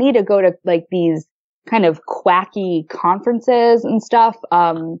pay money to go to like these kind of quacky conferences and stuff.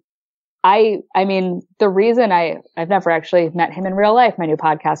 I mean, the reason I've never actually met him in real life, my new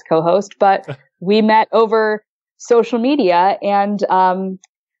podcast co-host, but we met over social media, and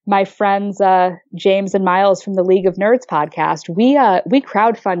my friends James and Miles from the League of Nerds podcast, we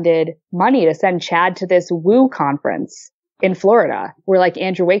crowdfunded money to send Chad to this Woo conference in Florida, where like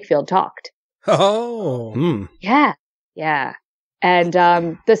Andrew Wakefield talked. Oh, yeah. And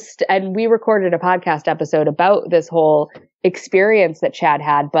and we recorded a podcast episode about this whole experience that Chad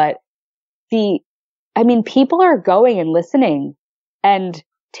had, but people are going and listening and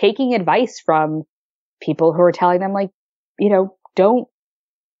taking advice from people who are telling them like, don't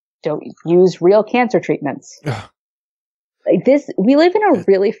use real cancer treatments. Like this, we live in a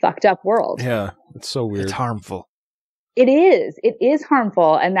really fucked up world. Yeah. It's so weird. It's harmful. It is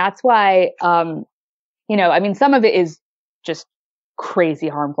harmful. And that's why, some of it is just crazy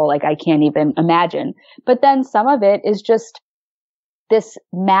harmful. Like I can't even imagine, but then some of it is just this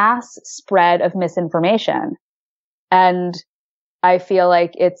mass spread of misinformation. And I feel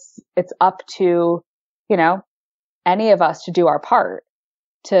like it's up to, any of us to do our part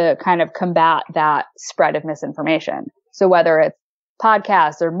to kind of combat that spread of misinformation. So whether it's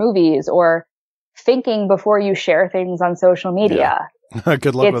podcasts or movies or thinking before you share things on social media. Yeah.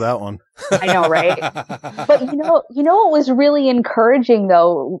 Good luck with that one. I know, right? But what was really encouraging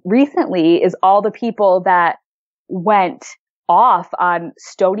though recently is all the people that went off on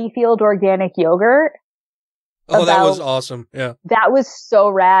Stonyfield organic yogurt. Oh, that was awesome. Yeah. That was so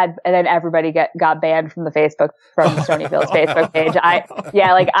rad. And then everybody got banned from Stonyfield's Facebook page.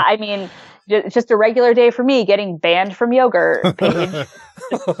 It's just a regular day for me getting banned from yogurt page.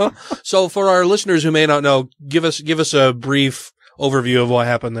 So for our listeners who may not know, give us a brief overview of what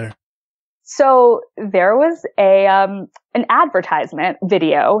happened there. So there was an advertisement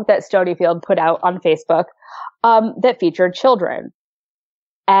video that Stonyfield put out on Facebook, that featured children.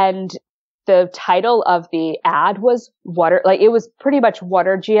 And the title of the ad was it was pretty much what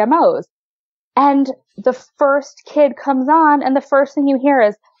are GMOs? And the first kid comes on and the first thing you hear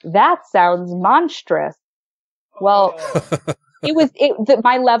is, that sounds monstrous. Well,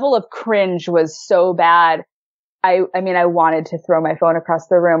 my level of cringe was so bad. I mean, I wanted to throw my phone across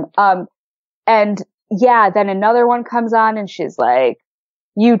the room. And yeah, then another one comes on and she's like,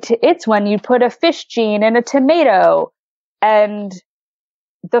 it's when you put a fish gene in a tomato. And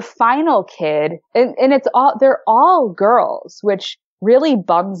the final kid, and they're all girls, which really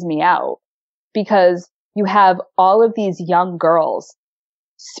bums me out because you have all of these young girls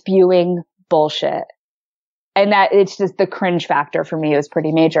spewing bullshit. And that it's just the cringe factor for me was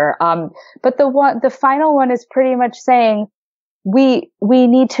pretty major. But the final one is pretty much saying we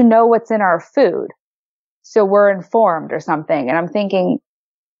need to know what's in our food, so we're informed or something. And I'm thinking,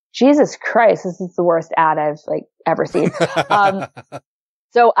 Jesus Christ, this is the worst ad I've ever seen.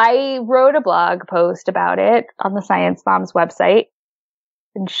 So I wrote a blog post about it on the Science Moms website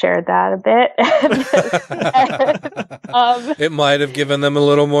and shared that a bit. It might have given them a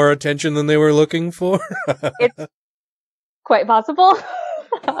little more attention than they were looking for. It's quite possible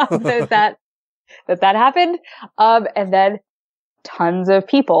that happened. And then tons of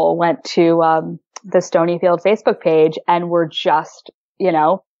people went to the Stonyfield Facebook page and were just,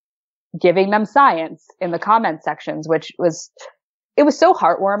 giving them science in the comment sections, which was so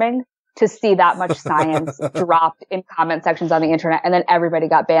heartwarming to see that much science dropped in comment sections on the internet, and then everybody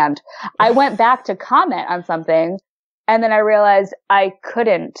got banned. I went back to comment on something, and then I realized I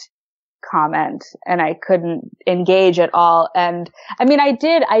couldn't comment and I couldn't engage at all. And I mean, I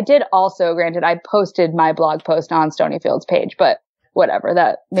did also, granted, I posted my blog post on Stonyfield's page, but whatever,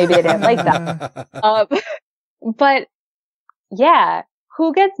 that maybe they didn't like that. But yeah,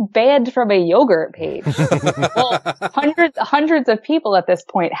 who gets banned from a yogurt page? Well, hundreds of people at this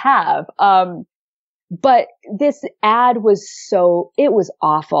point have. But this ad was it was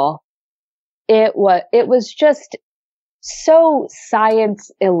awful. It was just so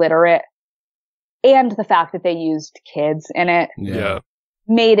science illiterate. And the fact that they used kids in it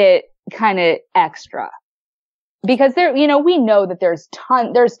made it kind of extra. Because we know that there's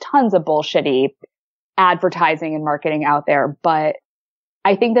tons of bullshitty advertising and marketing out there, but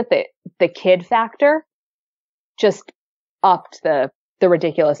I think that the kid factor just upped the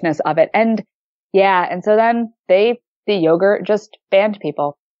ridiculousness of it. And yeah, and so then the yogurt just banned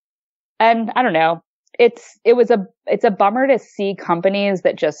people. And I don't know. It's a bummer to see companies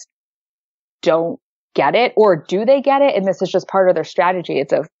that just don't get it, or do they get it? And this is just part of their strategy.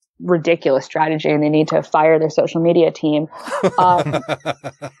 It's a ridiculous strategy and they need to fire their social media team.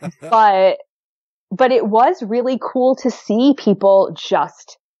 But it was really cool to see people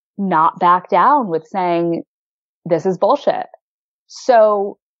just not back down with saying, this is bullshit.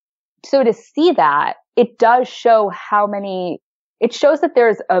 So to see that, it does show it shows that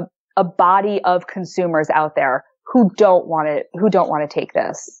there's a body of consumers out there who don't want to take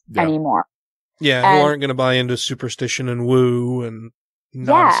this anymore. Yeah, who aren't going to buy into superstition and woo and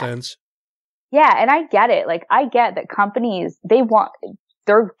nonsense. Yeah, and I get it. I get that companies,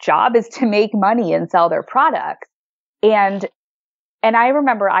 their job is to make money and sell their products. And I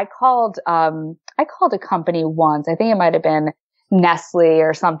remember I called a company once. I think it might have been Nestle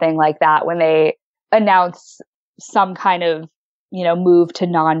or something like that, when they announced some kind of, move to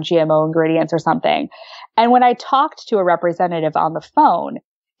non-GMO ingredients or something. And when I talked to a representative on the phone,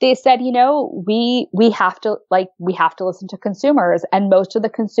 they said, we have to listen to consumers, and most of the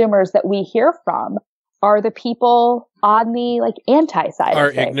consumers that we hear from are the people on the anti side are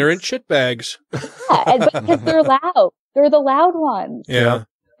of things. Ignorant shitbags. Yeah, but because they're loud. They're the loud ones. Yeah.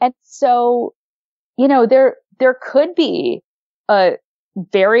 And so, there could be a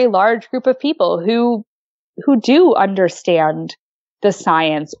very large group of people who do understand the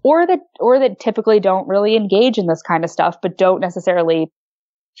science, or that typically don't really engage in this kind of stuff, but don't necessarily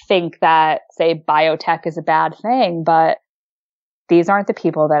think that, say, biotech is a bad thing. But these aren't the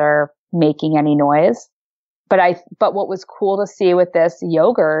people that are making any noise. But what was cool to see with this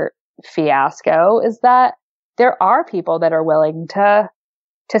yogurt fiasco is that there are people that are willing to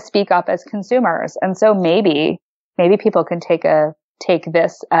speak up as consumers. And so maybe people can take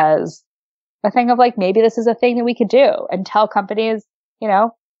this as a thing of maybe this is a thing that we could do, and tell companies,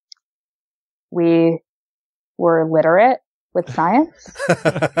 we were literate with science.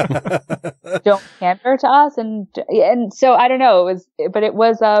 Don't pander to us. And so I don't know, it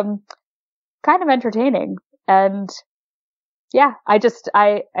was kind of entertaining. And yeah, I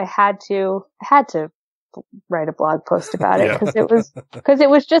had to write a blog post about it because it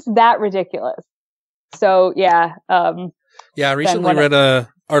was just that ridiculous. So yeah. Yeah, I recently read a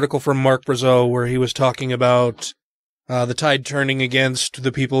article from Mark Brazeau where he was talking about the tide turning against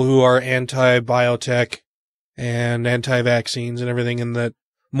the people who are anti-biotech and anti-vaccines and everything, and that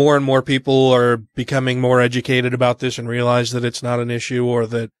more and more people are becoming more educated about this and realize that it's not an issue, or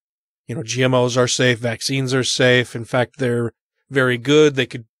that, GMOs are safe, vaccines are safe. In fact, they're very good. They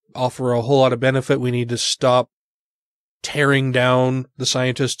could offer a whole lot of benefit. We need to stop tearing down the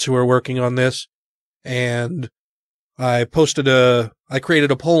scientists who are working on this. And I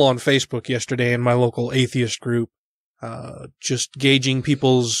created a poll on Facebook yesterday in my local atheist group, just gauging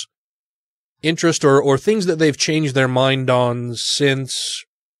people's interest or things that they've changed their mind on since,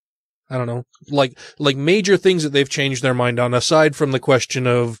 I don't know, like major things that they've changed their mind on, aside from the question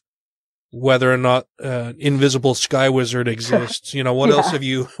of whether or not invisible sky wizard exists. What else have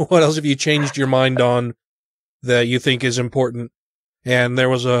you changed your mind on that you think is important? And there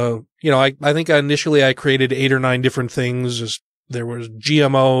was I think initially I created 8 or 9 different things. There was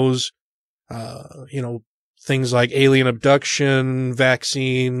GMOs, things like alien abduction,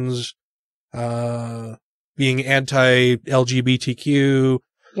 vaccines, being anti-LGBTQ,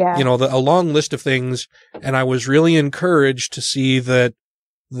 a long list of things. And I was really encouraged to see that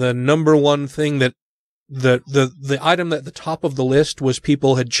the number one thing that the item at the top of the list was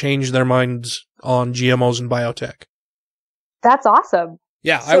people had changed their minds on GMOs and biotech. That's awesome.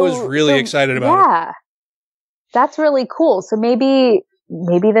 Yeah, I was really excited about it. Yeah, that's really cool. So maybe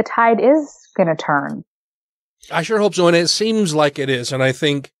the tide is going to turn. I sure hope so, and it seems like it is. And I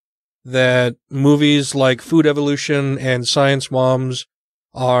think that movies like Food Evolution and Science Moms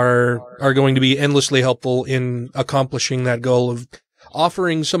are going to be endlessly helpful in accomplishing that goal of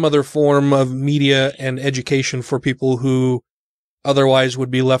offering some other form of media and education for people who otherwise would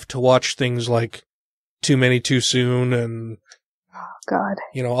be left to watch things like Too Many Too Soon and God,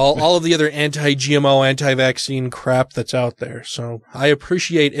 all of the other anti-GMO, anti-vaccine crap that's out there. So I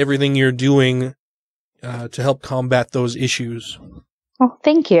appreciate everything you're doing to help combat those issues. Well,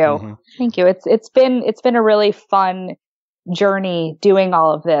 thank you. Mm-hmm. Thank you. It's been a really fun journey doing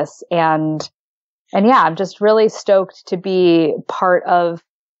all of this, and yeah, I'm just really stoked to be part of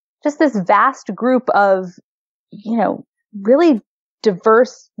just this vast group of, really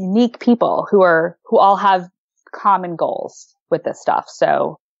diverse, unique people who all have common goals with this stuff.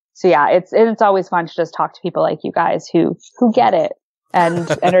 So yeah, it's always fun to just talk to people like you guys who get it and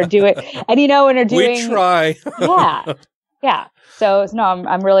are doing, and are doing. We try. Yeah. So no,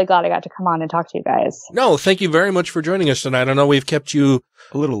 I'm really glad I got to come on and talk to you guys. No, thank you very much for joining us tonight. I know we've kept you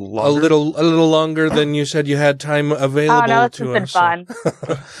a little longer than you said you had time available. Oh no, it's to been us. Fun.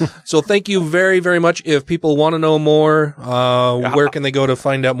 So thank you very, very much. If people want to know more, where can they go to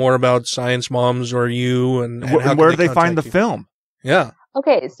find out more about Science Moms or you, and where do they find the film? Yeah.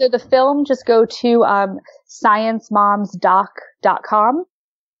 Okay, so the film, just go to sciencemomsdoc.com,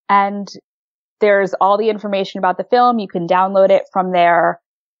 and there's all the information about the film. You can download it from there.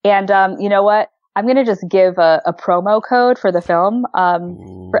 And you know what? I'm going to just give a promo code for the film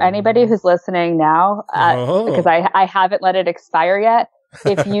for anybody who's listening now, because I haven't let it expire yet.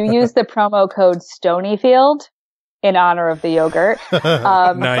 If you use the promo code Stonyfield in honor of the yogurt,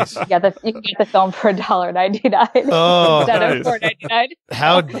 nice. You can get the film for $1.99 instead of $4.99.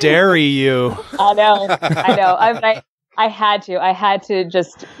 How dare you? I know. I had to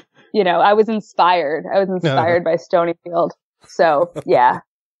just, I was inspired. By Stonyfield. So yeah.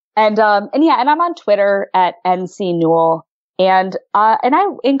 And I'm on Twitter at NC Newell. And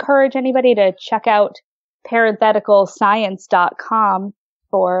I encourage anybody to check out parentheticalscience.com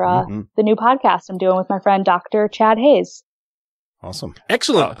for the new podcast I'm doing with my friend Dr. Chad Hayes. Awesome.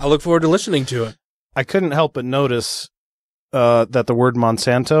 Excellent. I look forward to listening to it. I couldn't help but notice that the word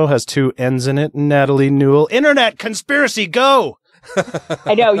Monsanto has 2 N's in it. Natalie Newell. Internet conspiracy, go!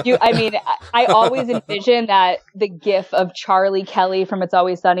 I know I always envision that the gif of Charlie Kelly from It's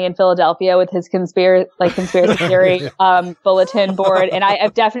Always Sunny in Philadelphia with his conspiracy theory bulletin board, and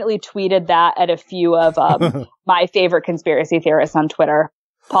I've definitely tweeted that at a few of my favorite conspiracy theorists on Twitter.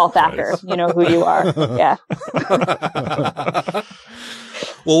 Paul Thacker, you know who you are. Yeah.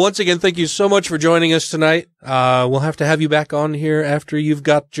 Well, once again, thank you so much for joining us tonight. We'll have to have you back on here after you've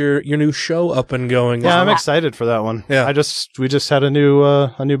got your new show up and going. Yeah, I'm excited for that one. Yeah, we just had a new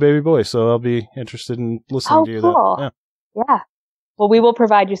baby boy, so I'll be interested in listening to you. Cool. That. Yeah. Well, we will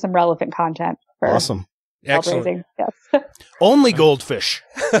provide you some relevant content. Awesome. Excellent. Yes. Only goldfish.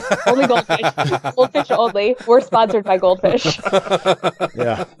 Only goldfish. Goldfish only. We're sponsored by Goldfish.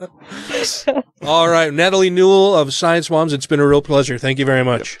 Yeah. All right. Natalie Newell of Science Moms, it's been a real pleasure. Thank you very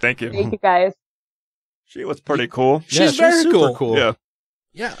much. Thank you. Thank you, guys. She was pretty cool. She's very super cool. Yeah.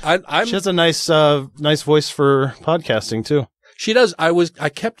 Yeah. She has a nice voice for podcasting, too. She does. I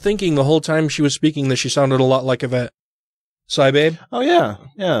kept thinking the whole time she was speaking that she sounded a lot like Yvette. Cybabe? Oh, yeah.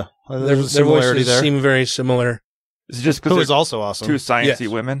 Yeah. Their voices seem very similar. Is it just because Who is also awesome. Two sciencey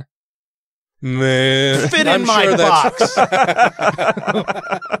women? Man. Fit in my box.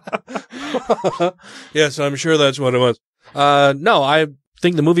 Yes, I'm sure that's what it was. No, I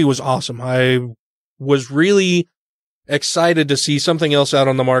think the movie was awesome. I was really excited to see something else out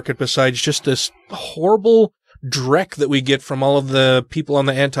on the market besides just this horrible dreck that we get from all of the people on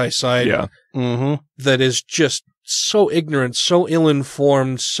the anti-side. Yeah. Mm-hmm. That is just so ignorant, so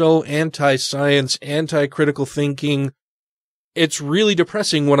ill-informed, so anti-science, anti-critical thinking. It's really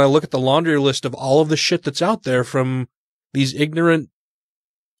depressing when I look at the laundry list of all of the shit that's out there from these ignorant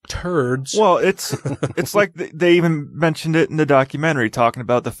turds. Well, it's like they even mentioned it in the documentary, talking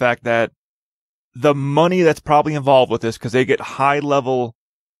about the fact that the money that's probably involved with this, because they get high-level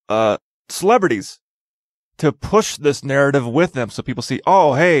celebrities to push this narrative with them, so people see,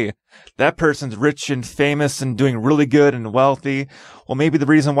 oh, hey, that person's rich and famous and doing really good and wealthy. Well, maybe the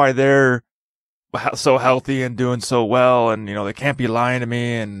reason why they're so healthy and doing so well, and they can't be lying to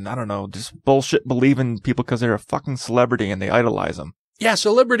me, and I don't know, just bullshit believing people because they're a fucking celebrity and they idolize them. Yeah,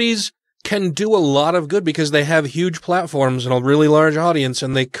 celebrities can do a lot of good because they have huge platforms and a really large audience,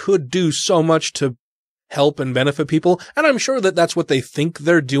 and they could do so much to help and benefit people. And I'm sure that that's what they think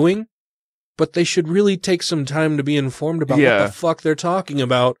they're doing, but they should really take some time to be informed about what the fuck they're talking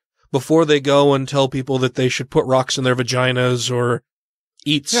about before they go and tell people that they should put rocks in their vaginas or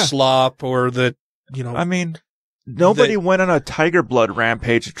eat slop, or that, I mean, nobody went on a tiger blood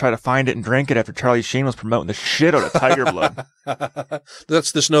rampage to try to find it and drink it after Charlie Sheen was promoting the shit out of tiger blood.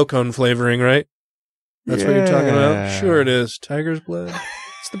 That's the snow cone flavoring, right? That's what you're talking about? Sure it is. Tiger's blood.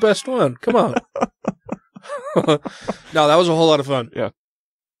 It's the best one. Come on. No, that was a whole lot of fun. Yeah.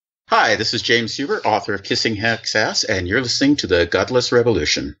 Hi, this is James Hubert, author of Kissing Heck's Ass, and you're listening to the Godless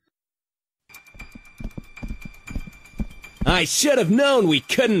Rebelution. I should have known we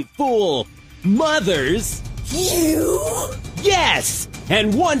couldn't fool mothers. You? Yes!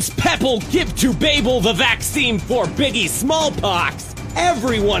 And once Pep'll give to Babel the vaccine for Biggie smallpox,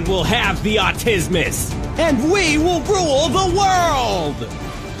 everyone will have the autismus, and we will rule the world!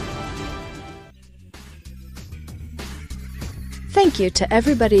 Thank you to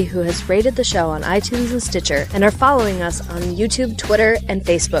everybody who has rated the show on iTunes and Stitcher and are following us on YouTube, Twitter, and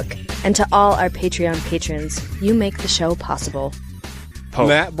Facebook. And to all our Patreon patrons, you make the show possible.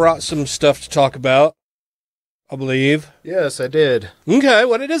 Matt brought some stuff to talk about, I believe. Yes, I did. Okay,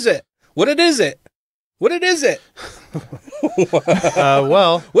 what is it? What is it? What is it?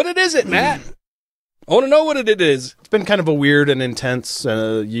 Well, what is it, Matt? I want to know what it is. It's been kind of a weird and intense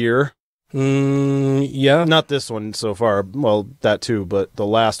year. Yeah. Not this one so far. Well, that too, but the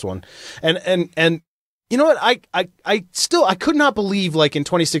last one. And you know what? I could not believe, like, in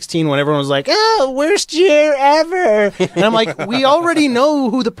 2016 when everyone was like, oh, worst year ever. And I'm like, we already know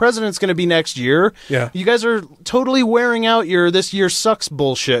who the president's going to be next year. Yeah. You guys are totally wearing out your this year sucks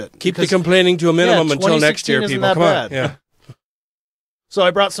bullshit. Keep the complaining to a minimum until next year, people. Come on. Yeah. So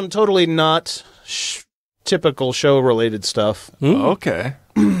I brought some totally not typical show related stuff. Okay.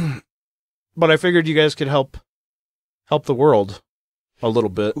 But I figured you guys could help the world a little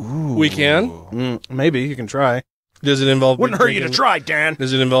bit. Ooh. We can? Maybe. You can try. Does it involve... Wouldn't hurt you to try, Dan.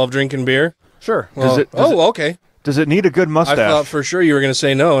 Does it involve drinking beer? Sure. Well, okay. Does it need a good mustache? I thought for sure you were going to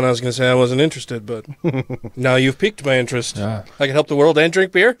say no, and I was going to say I wasn't interested, but now you've piqued my interest. Yeah. I can help the world and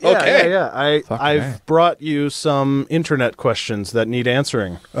drink beer? Yeah, okay. Yeah. I've brought you some internet questions that need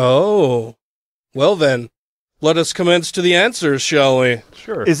answering. Oh. Well then. Let us commence to the answers, shall we?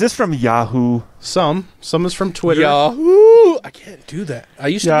 Sure. Is this from Yahoo? Some is from Twitter. Yahoo! I can't do that. I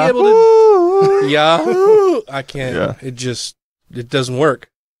used to be able to... Yahoo! I can't. Yeah. It doesn't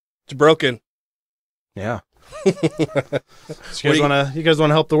work. It's broken. Yeah. You guys want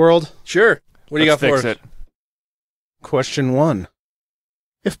to help the world? Sure. What do you got for us? It. Question 1.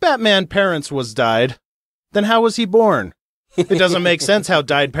 If Batman parents was died, then how was he born? It doesn't make sense how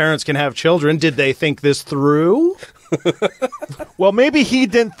died parents can have children. Did they think this through? Well, maybe he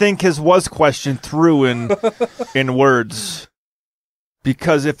didn't think his was question through in words.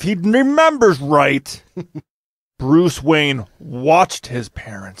 Because if he remembers right, Bruce Wayne watched his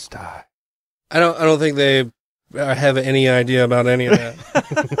parents die. I don't think they have any idea about any of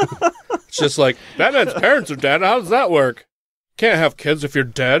that. It's just like, Batman's parents are dead. How does that work? Can't have kids if you're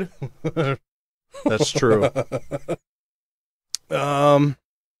dead. That's true.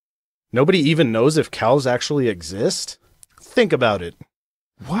 Nobody even knows if cows actually exist. Think about it.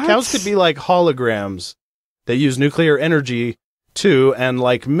 What? Cows could be like holograms. They use nuclear energy too, and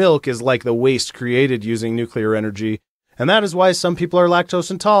like milk is like the waste created using nuclear energy. And that is why some people are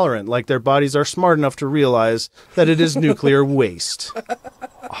lactose intolerant, like their bodies are smart enough to realize that it is nuclear waste.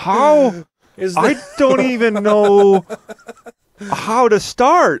 How? I don't even know how to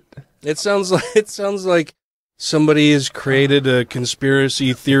start. It sounds like somebody has created a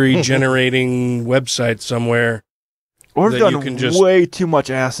conspiracy theory generating website somewhere. Or done way too much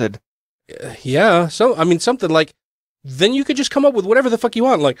acid. Yeah, something like, then you could just come up with whatever the fuck you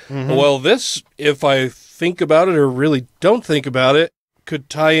want. Like, well, this, if I think about it or really don't think about it, could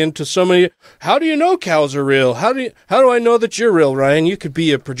tie into so many. How do you know cows are real? How do I know that you're real, Ryan? You could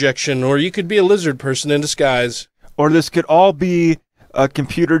be a projection, or you could be a lizard person in disguise. Or this could all be a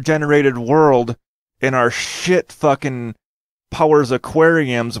computer-generated world in our shit fucking Powers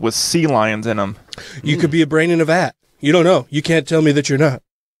aquariums with sea lions in them. You could be a brain in a vat. You don't know. You can't tell me that you're not.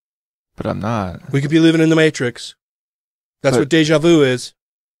 But I'm not. We could be living in the Matrix. That's what deja vu is.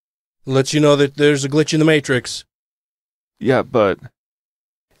 It lets you know that there's a glitch in the Matrix. Yeah, but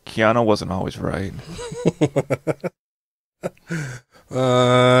Keanu wasn't always right.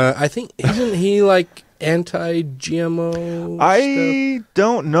 I think, isn't he like anti-GMO I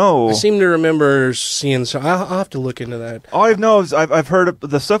don't know. I seem to remember seeing some. I'll have to look into that. All I know is I've heard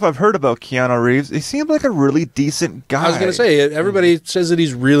the stuff I've heard about Keanu Reeves. He seemed like a really decent guy. I was going to say, everybody says that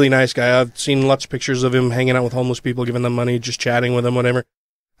he's a really nice guy. I've seen lots of pictures of him hanging out with homeless people, giving them money, just chatting with them, whatever.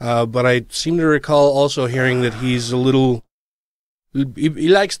 But I seem to recall also hearing that he's a little. He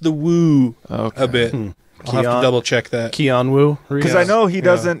likes the woo a bit. I'll have to double check that. Keanu Reeves? Because I know he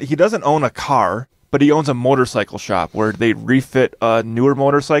doesn't own a car, but he owns a motorcycle shop where they refit newer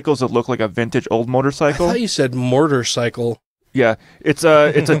motorcycles that look like a vintage old motorcycle. I thought you said motorcycle. Yeah, it's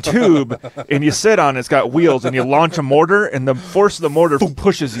a tube, and you sit on it. It's got wheels, and you launch a mortar, and the force of the mortar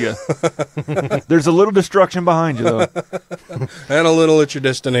pushes you. There's a little destruction behind you, though. And a little at your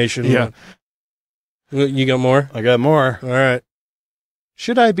destination. Yeah. You got more? I got more. All right.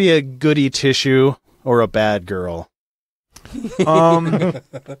 Should I be a goody tissue or a bad girl?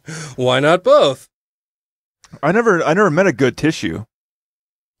 Why not both? I never met a good tissue.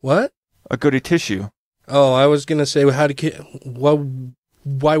 What? A goody tissue. Oh, I was gonna say,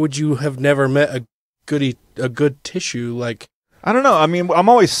 why would you have never met a good tissue? Like, I don't know. I mean, I'm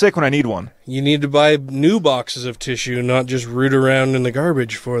always sick when I need one. You need to buy new boxes of tissue, not just root around in the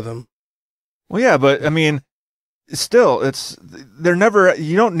garbage for them. Well, yeah, but I mean, still, they're never.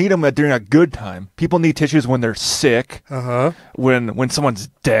 You don't need them during a good time. People need tissues when they're sick. When someone's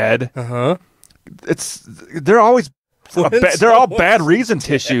dead. They're always. They're all bad reason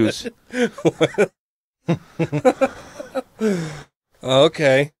tissues.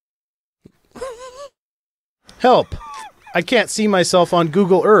 Okay. Help! I can't see myself on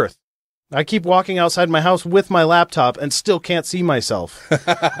Google Earth. I keep walking outside my house with my laptop and still can't see myself.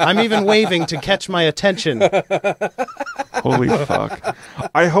 I'm even waving to catch my attention. Holy fuck.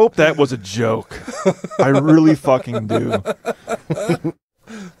 I hope that was a joke. I really fucking do.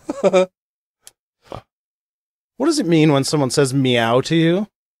 What does it mean when someone says meow to you?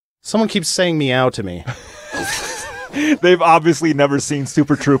 Someone keeps saying meow to me. They've obviously never seen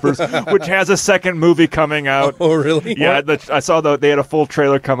Super Troopers, which has a second movie coming out. Oh, really? Yeah, I saw they had a full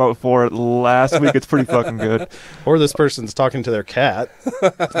trailer come out for it last week. It's pretty fucking good. Or this person's talking to their cat.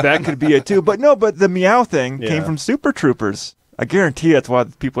 That could be it too. But no, the meow thing came from Super Troopers. I guarantee that's why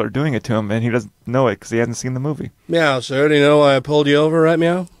people are doing it to him, and he doesn't know it because he hasn't seen the movie. Meow, sir. Do you know why I pulled you over, right,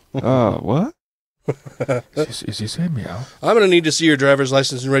 Meow? What? Is he saying meow? I'm going to need to see your driver's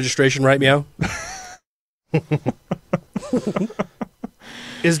license and registration, right, Meow?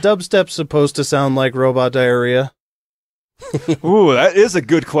 Is dubstep supposed to sound like robot diarrhea? Ooh, that is a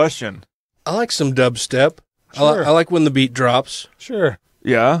good question. I like some dubstep. Sure. I like when the beat drops. Sure.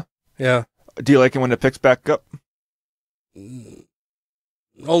 Yeah? Yeah. Do you like it when it picks back up?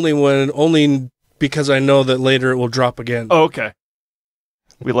 Only because I know that later it will drop again. Oh, okay.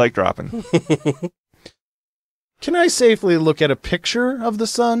 We like dropping. Can I safely look at a picture of the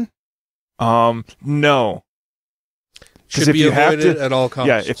sun? No. Should be avoided at all costs.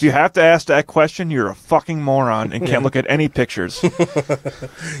 Yeah, if you have to ask that question, you're a fucking moron and can't look at any pictures.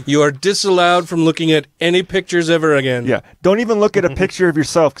 You are disallowed from looking at any pictures ever again. Yeah, don't even look at a picture of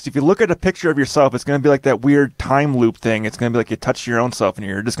yourself, because if you look at a picture of yourself, it's going to be like that weird time loop thing. It's going to be like you touch your own self and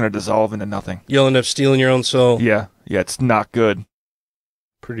you're just going to dissolve into nothing. You'll end up stealing your own soul. Yeah, it's not good.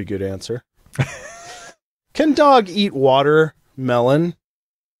 Pretty good answer. Can dog eat watermelon?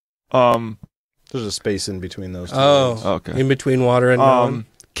 There's a space in between those two. Oh, okay. In between water and melon.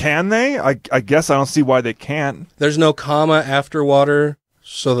 Can they? I guess I don't see why they can't. There's no comma after water,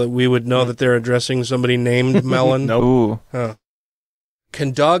 so that we would know that they're addressing somebody named Melon. Nope.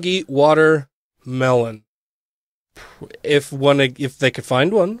 Can dog eat watermelon? If they could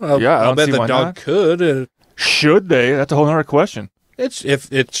find one, I'll bet the dog could. Should they? That's a whole other question.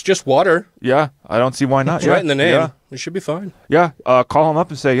 If it's just water. Yeah, I don't see why not. It's right in the name. Yeah. It should be fine. Yeah, call him up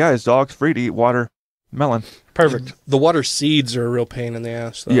and say, his dog's free to eat watermelon. Perfect. The water seeds are a real pain in the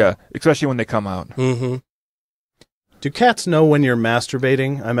ass, though. Yeah, especially when they come out. Mm-hmm. Do cats know when you're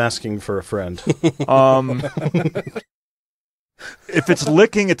masturbating? I'm asking for a friend. If it's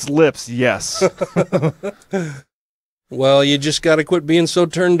licking its lips, yes. Well, you just got to quit being so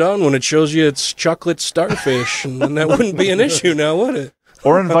turned on when it shows you it's chocolate starfish, and then that wouldn't be an issue now, would it?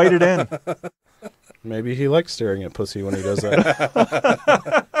 Or invite it in. Maybe he likes staring at pussy when he does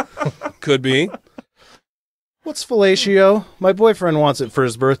that. Could be. What's fellatio? My boyfriend wants it for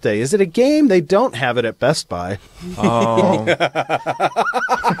his birthday. Is it a game? They don't have it at Best Buy. Oh.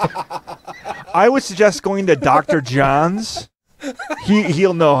 I would suggest going to Dr. John's.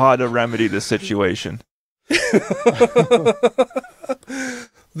 He'll know how to remedy the situation.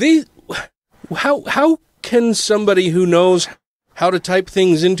 How can somebody who knows how to type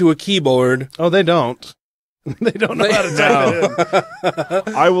things into a keyboard? Oh, they don't. They don't know how to type it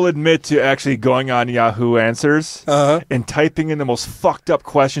in. I will admit to actually going on Yahoo Answers and typing in the most fucked up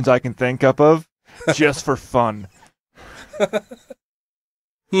questions I can think up of just for fun.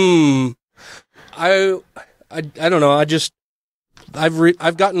 I don't know.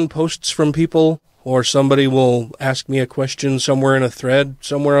 I've gotten posts from people, or somebody will ask me a question somewhere in a thread,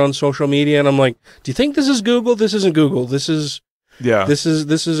 somewhere on social media, and I'm like, do you think this is Google? This isn't Google. This is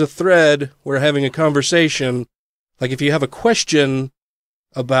a thread. We're having a conversation. Like, if you have a question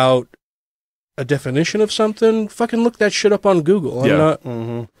about a definition of something, fucking look that shit up on Google.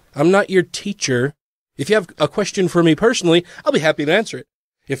 I'm not your teacher. If you have a question for me personally, I'll be happy to answer it.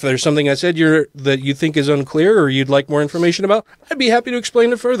 If there's something I said that you think is unclear or you'd like more information about, I'd be happy to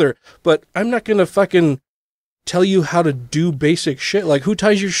explain it further. But I'm not going to fucking tell you how to do basic shit. Like, who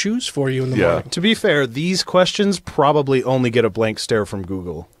ties your shoes for you in the morning? To be fair, these questions probably only get a blank stare from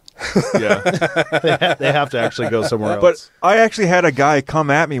Google. Yeah. They have to actually go somewhere else. But I actually had a guy come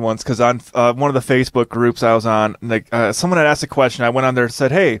at me once because on one of the Facebook groups I was on, someone had asked a question. I went on there and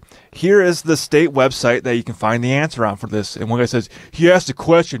said, hey, here is the state website that you can find the answer on for this. And one guy says, he asked a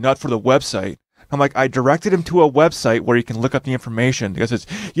question, not for the website. I'm like, I directed him to a website where you can look up the information. The guy says,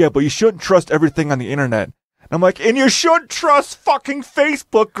 yeah, but you shouldn't trust everything on the internet. I'm like, and you should trust fucking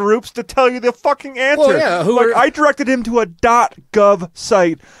Facebook groups to tell you the fucking answer. Well, yeah, I directed him to a .gov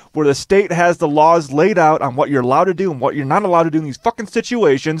site where the state has the laws laid out on what you're allowed to do and what you're not allowed to do in these fucking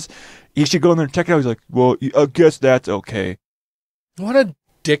situations. You should go in there and check it out. He's like, well, I guess that's okay. What a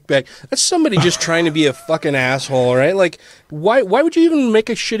dickbag. That's somebody just trying to be a fucking asshole, right? Like, why would you even make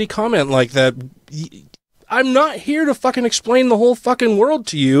a shitty comment like that? I'm not here to fucking explain the whole fucking world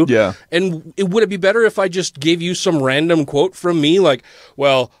to you. Yeah. And would it be better if I just gave you some random quote from me? Like,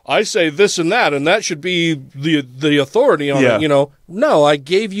 well, I say this and that should be the authority on it, you know? No, I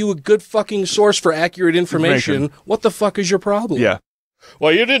gave you a good fucking source for accurate information. What the fuck is your problem? Yeah.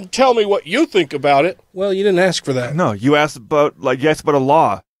 Well, you didn't tell me what you think about it. Well, you didn't ask for that. No, you asked about a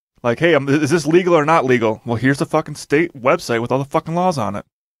law. Like, hey, is this legal or not legal? Well, here's the fucking state website with all the fucking laws on it.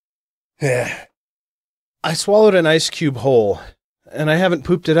 Yeah. I swallowed an ice cube whole, and I haven't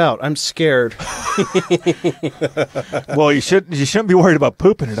pooped it out. I'm scared. Well, you shouldn't be worried about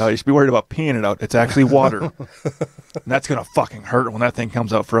pooping it out. You should be worried about peeing it out. It's actually water. And that's gonna fucking hurt when that thing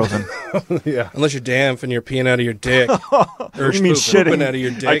comes out frozen. Yeah. Unless you're damp and you're peeing out of your dick. Or you mean pooping out of your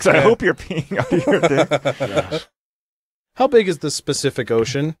dick. I hope you're peeing out of your dick. Yeah. How big is the Pacific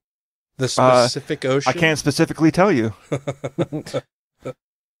Ocean? The Pacific Ocean? I can't specifically tell you.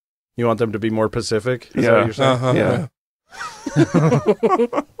 You want them to be more Pacific? Is that what you're saying? Yeah.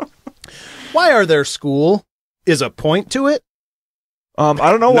 Why are there school? Is a point to it? I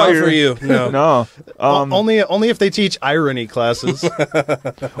don't know why Not for you. No. No. Only if they teach irony classes.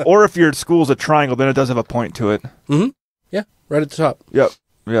 Or if your school's a triangle, then it does have a point to it. Mm-hmm. Yeah, right at the top. Yep.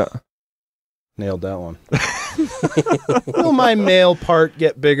 Yeah. Nailed that one. Will my male part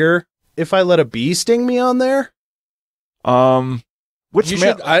get bigger if I let a bee sting me on there? I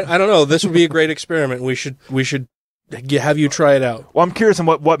don't know. This would be a great experiment. We should have you try it out. Well, I'm curious on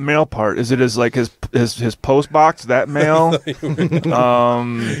what male part is. It is like his post box, that male.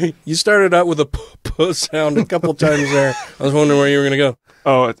 You started out with a puss sound a couple times there. I was wondering where you were going to go.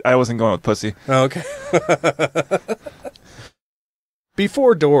 Oh, I wasn't going with pussy. Oh, okay.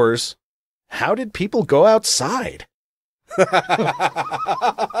 Before doors, how did people go outside?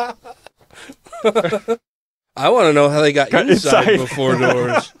 I want to know how they got inside before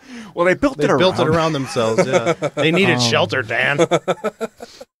doors. Well, they built it around themselves. Yeah, they needed shelter, Dan.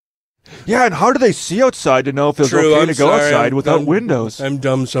 Yeah, and how do they see outside to know if it's okay to go outside without windows? I'm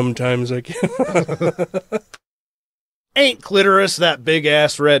dumb sometimes. I can't. Ain't clitoris that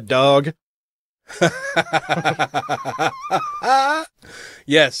big-ass red dog?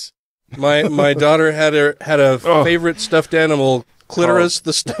 Yes. My daughter had a favorite stuffed animal, Clitoris,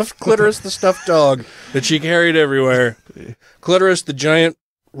 the stuffed dog that she carried everywhere. Clitoris, the giant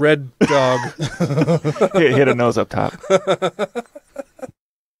red dog. Hit a nose up top.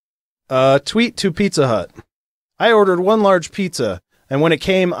 Tweet to Pizza Hut. I ordered one large pizza, and when it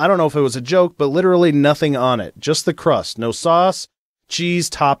came, I don't know if it was a joke, but literally nothing on it. Just the crust. No sauce, cheese,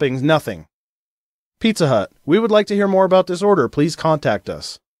 toppings, nothing. Pizza Hut, we would like to hear more about this order. Please contact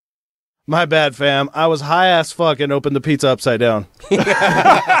us. My bad, fam. I was high as fuck and opened the pizza upside down.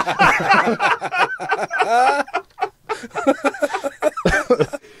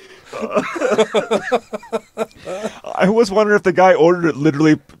 I was wondering if the guy ordered it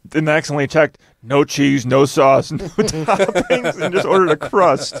literally and accidentally checked no cheese, no sauce, no toppings, and just ordered a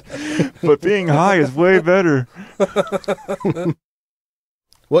crust. But being high is way better.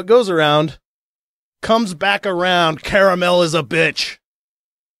 What goes around comes back around. Caramel is a bitch.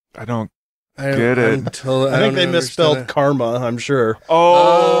 I don't get it. I think they misspelled karma, I'm sure.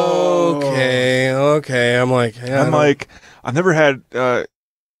 Oh, okay. I'm like, I've never had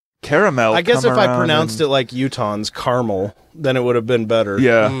caramel. I guess if I pronounced it like Utahns, caramel, then it would have been better.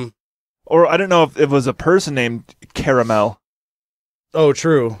 Yeah. Or I don't know if it was a person named Caramel. Oh,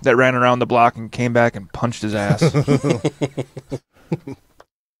 true. That ran around the block and came back and punched his ass.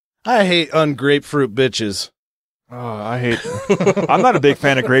 I hate ungrapefruit bitches. Oh, I'm not a big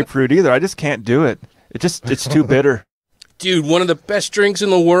fan of grapefruit either. I just can't do it. It's too bitter. Dude, one of the best drinks in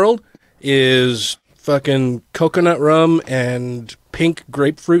the world is fucking coconut rum and pink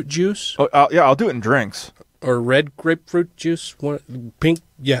grapefruit juice. Oh, yeah, I'll do it in drinks. Or red grapefruit juice. Pink,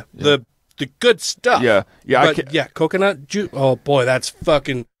 yeah. The good stuff. Yeah. Coconut juice. Oh boy, that's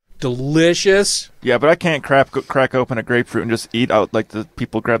fucking delicious. Yeah, but I can't crack open a grapefruit and just eat out like the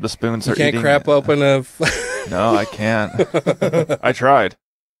people grab the spoons. You can't crap open a. No, I can't. I tried.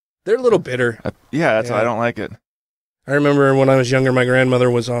 They're a little bitter. That's why I don't like it. I remember when I was younger, my grandmother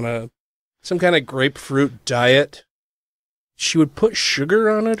was on some kind of grapefruit diet. She would put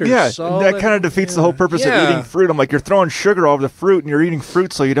sugar on it or salt. That kind of defeats the whole purpose of eating fruit. I'm like, you're throwing sugar over the fruit and you're eating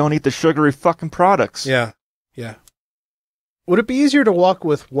fruit so you don't eat the sugary fucking products. Yeah. Would it be easier to walk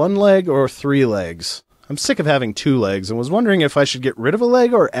with one leg or 3 legs? I'm sick of having 2 legs and was wondering if I should get rid of a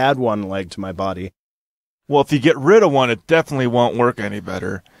leg or add one leg to my body. Well, if you get rid of one, it definitely won't work any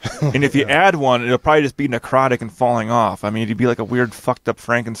better. And if you add one, it'll probably just be necrotic and falling off. I mean, you'd be like a weird fucked up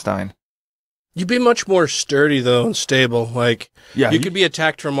Frankenstein. You'd be much more sturdy, though, and stable. Like, you could be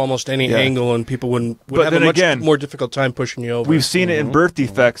attacked from almost any angle, and people would have a much more difficult time pushing you over. We've seen it in birth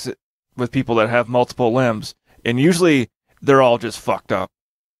defects with people that have multiple limbs, and usually they're all just fucked up.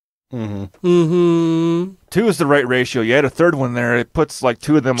 2 is the right ratio. You add a third one there, it puts like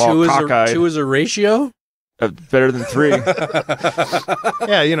 2 of them all cockeyed. 2 is a ratio? Better than 3.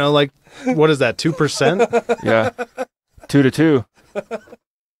 Yeah, like, what is that, 2%? Yeah. 2 to 2.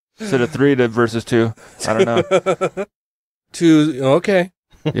 Instead of 3 versus 2. I don't know. 2, okay.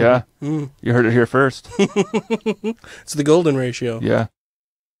 Yeah. You heard it here first. It's the golden ratio. Yeah.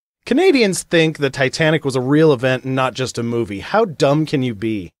 Canadians think the Titanic was a real event and not just a movie. How dumb can you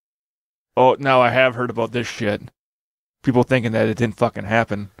be? Oh, now I have heard about this shit. People thinking that it didn't fucking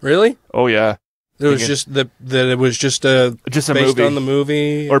happen. Really? Oh, yeah. It was just that it was just a based movie. On the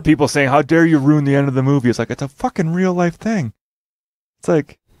movie. Or people saying, how dare you ruin the end of the movie? It's like, it's a fucking real life thing. It's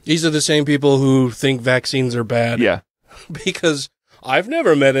like... These are the same people who think vaccines are bad. Yeah. Because I've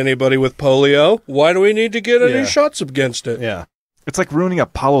never met anybody with polio. Why do we need to get any shots against it? Yeah. It's like ruining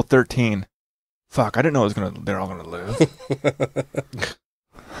Apollo 13. Fuck, I didn't know they're all gonna live.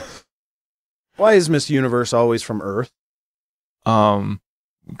 Why is Miss Universe always from Earth?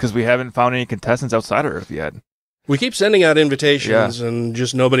 Because we haven't found any contestants outside of Earth yet. We keep sending out invitations and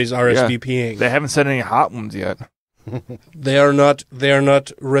just nobody's RSVPing. They haven't sent any hot ones yet. They are not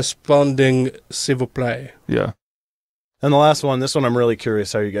responding, s'il vous plaît. Yeah. And the last one, this one I'm really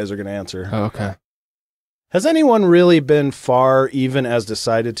curious how you guys are going to answer. Oh, okay. Has anyone really been far, even as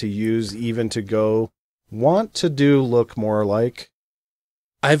decided to use, even to go, want to do look more like?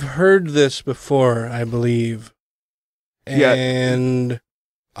 I've heard this before, I believe. And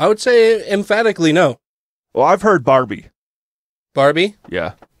I would say emphatically no. Well, I've heard Barbie. Barbie?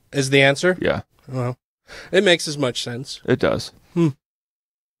 Yeah. Is the answer? Yeah. Well, it makes as much sense. It does.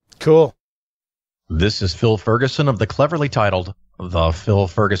 Cool. This is Phil Ferguson of the cleverly titled The Phil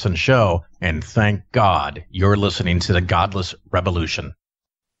Ferguson Show, and thank God you're listening to the Godless Rebelution.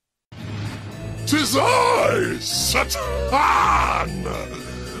 'Tis I, Satan!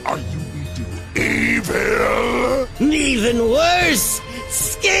 Are you into evil? Even worse!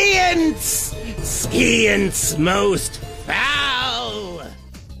 Science! Science most foul!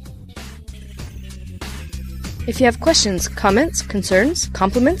 If you have questions, comments, concerns,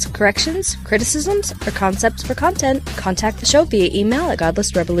 compliments, corrections, criticisms, or concepts for content, contact the show via email at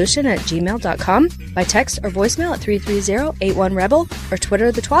godlessrebelution@gmail.com, by text or voicemail at 330-81-REBEL, or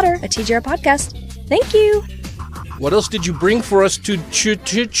Twitter the Twatter at TGR Podcast. Thank you! What else did you bring for us to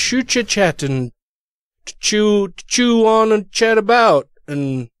chat and chew on and chat about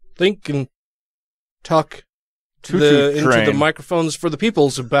and think and talk into the microphones for the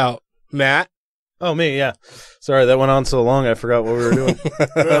peoples about, Matt? Oh, me, yeah. Sorry, that went on so long, I forgot what we were doing.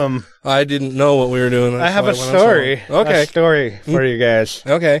 I didn't know what we were doing. I have a story. Okay. A story for you guys.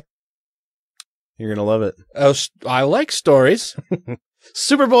 Okay. You're going to love it. I like stories.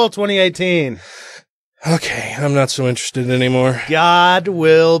 Super Bowl 2018. Okay, I'm not so interested anymore. God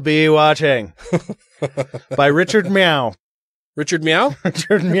Will Be Watching. By Richard Meow. Richard Meow?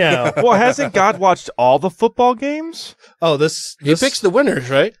 Richard Meow. Well, hasn't God watched all the football games? Oh, this he picks the winners,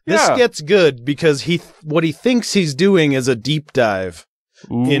 right? This gets good because what he thinks he's doing is a deep dive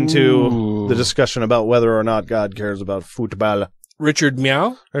into the discussion about whether or not God cares about football. Richard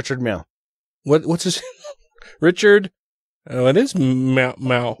Meow? Richard Meow. What's his Richard? Oh, it is Meow.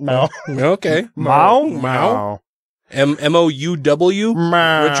 Meow. Okay. Meow? M-O-U-W?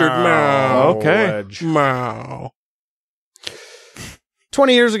 Meow. Richard Meow. Okay. Meow.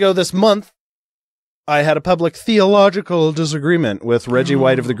 20 years ago this month, I had a public theological disagreement with Reggie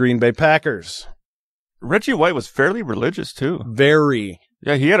White of the Green Bay Packers. Reggie White was fairly religious, too. Very.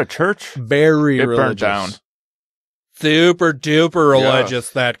 Yeah, he had a church. Very it religious. Burned down. Super duper religious,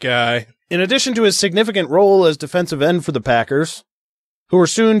 that guy. In addition to his significant role as defensive end for the Packers, who were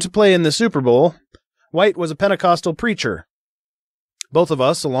soon to play in the Super Bowl, White was a Pentecostal preacher. Both of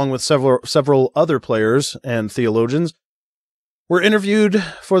us, along with several other players and theologians, were interviewed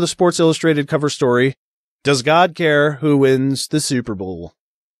for the Sports Illustrated cover story, Does God Care Who Wins the Super Bowl?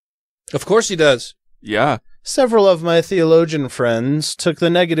 Of course he does. Yeah. Several of my theologian friends took the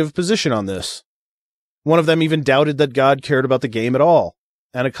negative position on this. One of them even doubted that God cared about the game at all,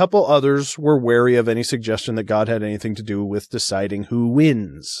 and a couple others were wary of any suggestion that God had anything to do with deciding who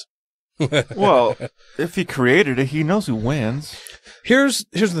wins. Well, if he created it, he knows who wins. Here's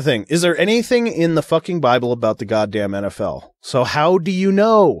the thing. Is there anything in the fucking Bible about the goddamn NFL? So how do you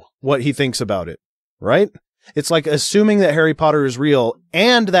know what he thinks about it? Right? It's like assuming that Harry Potter is real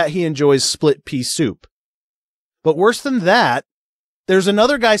and that he enjoys split pea soup. But worse than that, there's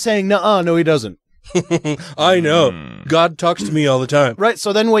another guy saying, nuh-uh, no he doesn't. I know. God talks to me all the time. Right.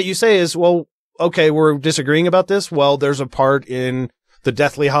 So then what you say is, well, okay, we're disagreeing about this. Well, there's a part in the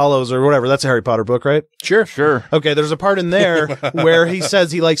Deathly Hallows or whatever. That's a Harry Potter book, right? Sure. Okay, there's a part in there where he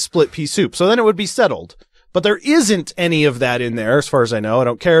says he likes split pea soup. So then it would be settled. But there isn't any of that in there, as far as I know. I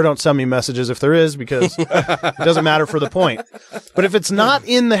don't care. Don't send me messages if there is, because it doesn't matter for the point. But if it's not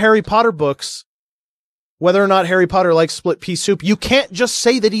in the Harry Potter books, whether or not Harry Potter likes split pea soup, you can't just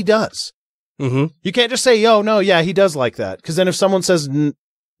say that he does. Mm-hmm. You can't just say, yo, no, yeah, he does like that. Because then if someone says,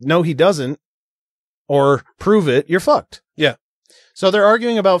 no, he doesn't, or prove it, you're fucked. Yeah. So they're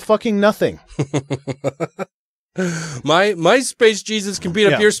arguing about fucking nothing. My space Jesus can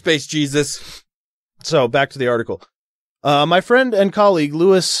beat up your space Jesus. So back to the article. My friend and colleague,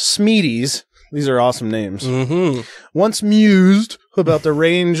 Louis Smedes, these are awesome names, once mused about the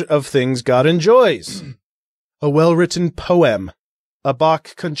range of things God enjoys. A well-written poem, a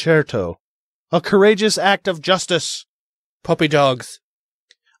Bach concerto, a courageous act of justice, puppy dogs.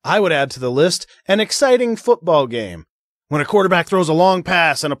 I would add to the list an exciting football game, when a quarterback throws a long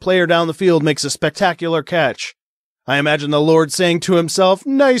pass and a player down the field makes a spectacular catch. I imagine the Lord saying to himself,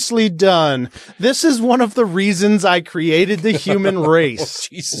 nicely done. This is one of the reasons I created the human race. Oh,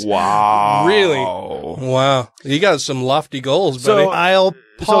 Jesus. Wow. Really? Wow. You got some lofty goals, buddy. So I'll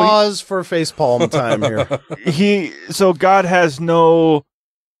pause for facepalm time here. So God has no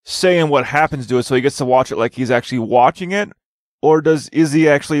say in what happens to it, so he gets to watch it like he's actually watching it? Or is he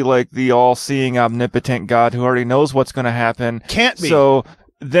actually like the all-seeing, omnipotent God who already knows what's going to happen? Can't be. So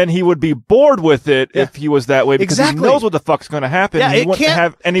then he would be bored with it if he was that way, because he knows what the fuck's going to happen. Yeah, he wouldn't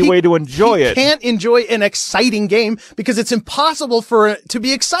have any way to enjoy it. He can't enjoy an exciting game because it's impossible for it to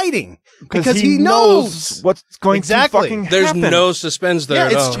be exciting. Because he knows what's going to fucking There's happen. no suspense there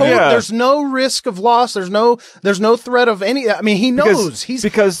at all. There's no risk of loss. There's no threat of any. I mean, he knows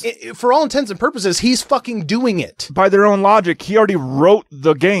because for all intents and purposes, he's fucking doing it. By their own logic, he already wrote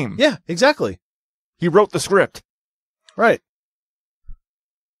the game. Yeah, exactly. He wrote the script. Right.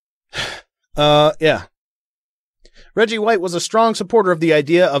 Yeah. Reggie White was a strong supporter of the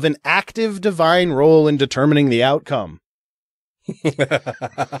idea of an active divine role in determining the outcome.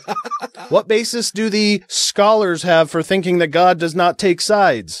 What basis do the scholars have for thinking that God does not take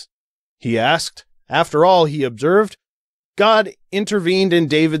sides? He asked. After all, he observed, God intervened in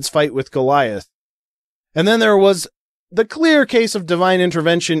David's fight with Goliath. And then there was the clear case of divine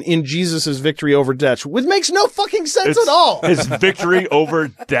intervention in Jesus' victory over death, which makes no fucking sense at all. His victory over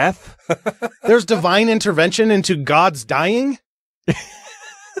death? There's divine intervention into God's dying?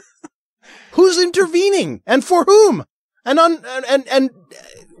 Who's intervening? And for whom? And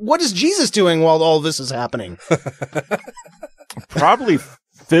what is Jesus doing while all this is happening? Probably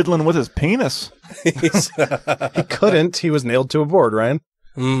fiddling with his penis. He couldn't. He was nailed to a board, Ryan.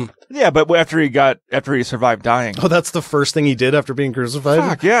 Yeah, but after he survived dying. Oh, that's the first thing he did after being crucified?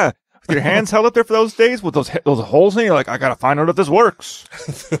 Fuck, yeah. With your hands held up there for those days with those holes in it, you're like, I gotta find out if this works.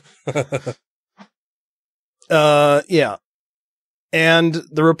 Yeah. And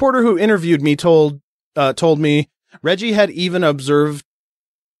the reporter who interviewed me told me Reggie had even observed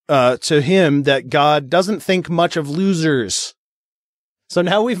to him that God doesn't think much of losers. So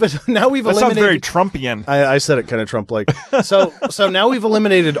now we've eliminated. That sounds very Trumpian. I said it kind of Trump-like. So now we've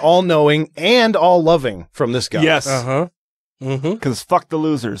eliminated all knowing and all loving from this guy. Yes. Mm-hmm. Because fuck the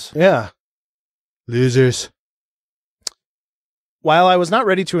losers. Yeah. Losers. While I was not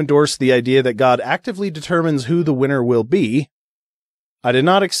ready to endorse the idea that God actively determines who the winner will be, I did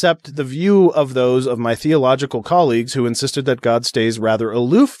not accept the view of those of my theological colleagues who insisted that God stays rather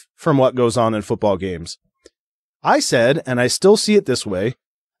aloof from what goes on in football games. I said, and I still see it this way,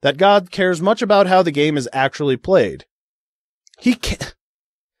 that God cares much about how the game is actually played.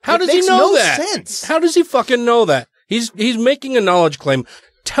 How does he know that? Sense. How does he fucking know that? He's making a knowledge claim.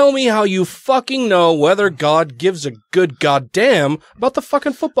 Tell me how you fucking know whether God gives a good goddamn about the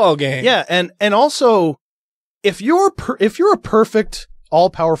fucking football game. Yeah, and also, if you're a perfect,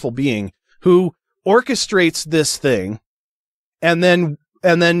 all-powerful being who orchestrates this thing, and then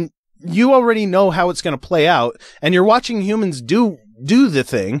you already know how it's going to play out, and you're watching humans do the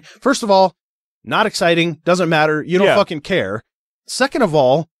thing. First of all, not exciting, doesn't matter, you don't fucking care. Second of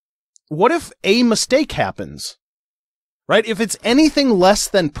all, what if a mistake happens? Right? If it's anything less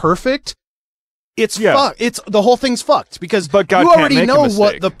than perfect, it's fucked. The whole thing's fucked because God you already know what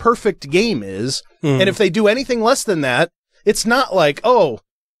mistake. the perfect game is, and if they do anything less than that, it's not like, oh,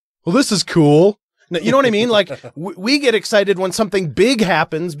 well, this is cool. You know what I mean? Like, we get excited when something big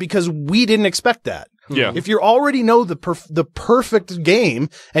happens because we didn't expect that. Yeah. If you already know the perfect game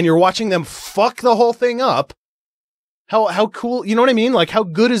and you're watching them fuck the whole thing up, how cool, you know what I mean? Like, how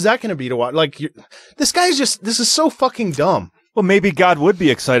good is that going to be to watch? Like, this is so fucking dumb. Well, maybe God would be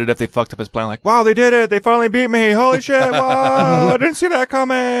excited if they fucked up his plan. Like, wow, they did it. They finally beat me. Holy shit. Wow, I didn't see that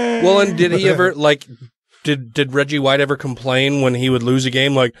coming. Well, and did he ever, like... Did Reggie White ever complain when he would lose a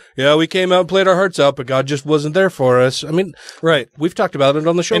game? Like, yeah, we came out and played our hearts out, but God just wasn't there for us. I mean, right. We've talked about it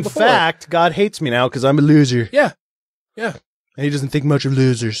on the show before. In fact, God hates me now because I'm a loser. Yeah. Yeah. And he doesn't think much of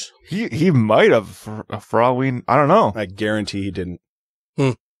losers. He might have, for all we... I don't know. I guarantee he didn't.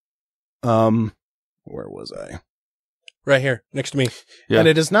 Where was I? Right here, next to me. Yeah. And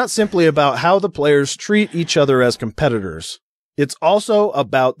it is not simply about how the players treat each other as competitors. It's also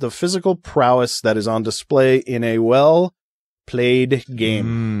about the physical prowess that is on display in a well-played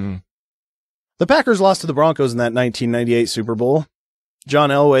game. The Packers lost to the Broncos in that 1998 Super Bowl.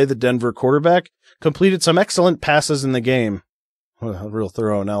 John Elway, the Denver quarterback, completed some excellent passes in the game. Well, a real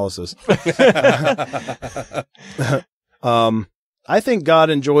thorough analysis. I think God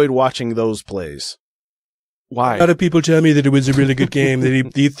enjoyed watching those plays. Why? A lot of people tell me that it was a really good game,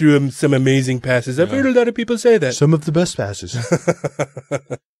 that he threw him some amazing passes. I've heard a lot of people say that. Some of the best passes.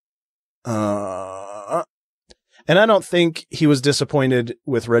 And I don't think he was disappointed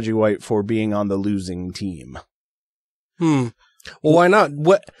with Reggie White for being on the losing team. Well, why not?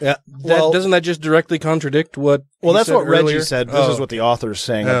 What? Yeah. Doesn't that just directly contradict what? Well, that's what earlier? Reggie said. This is what the author's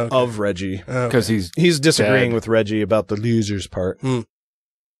saying of Reggie, because he's disagreeing with Reggie about the losers part.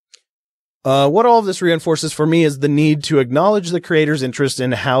 What all of this reinforces for me is the need to acknowledge the creator's interest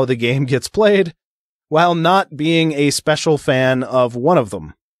in how the game gets played, while not being a special fan of one of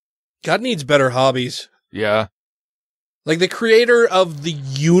them. God needs better hobbies. Yeah. Like, the creator of the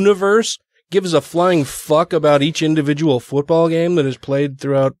universe gives a flying fuck about each individual football game that is played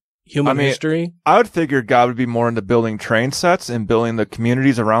throughout human history. I would figure God would be more into building train sets and building the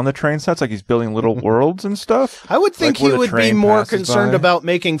communities around the train sets, like he's building little worlds and stuff. I would think like he would be more concerned about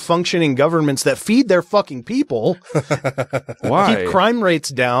making functioning governments that feed their fucking people. Why? Keep crime rates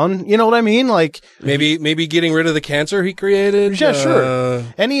down. You know what I mean? Like maybe getting rid of the cancer he created. Yeah, sure.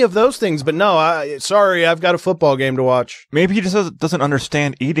 Any of those things. But no, sorry, I've got a football game to watch. Maybe he just doesn't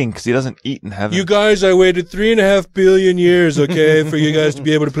understand eating because he doesn't eat in heaven. You guys, I waited 3.5 billion years, okay, for you guys to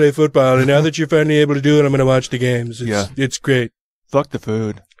be able to play football, and now that you're finally able to do it, I'm going to watch the games. It's great. Fuck the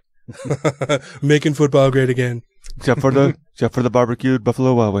food. Making football great again. Except for the barbecued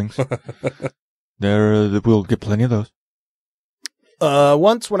Buffalo Wild Wings. We'll get plenty of those.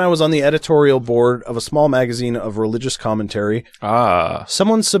 Once when I was on the editorial board of a small magazine of religious commentary,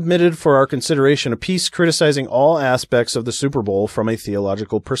 someone submitted for our consideration a piece criticizing all aspects of the Super Bowl from a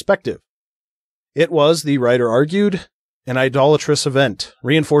theological perspective. It was, the writer argued, an idolatrous event,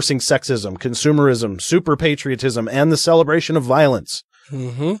 reinforcing sexism, consumerism, super patriotism, and the celebration of violence.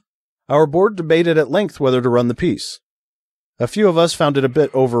 Mm-hmm. Our board debated at length whether to run the piece. A few of us found it a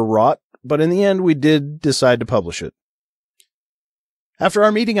bit overwrought, but in the end we did decide to publish it. After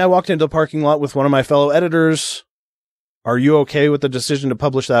our meeting, I walked into the parking lot with one of my fellow editors. "Are you okay with the decision to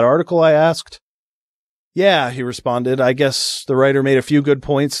publish that article?" I asked. "Yeah," he responded. "I guess the writer made a few good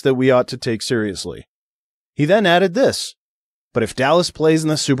points that we ought to take seriously." He then added this: "But if Dallas plays in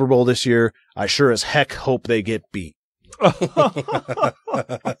the Super Bowl this year, I sure as heck hope they get beat."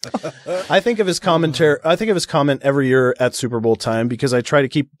 I think of his comment every year at Super Bowl time because I try to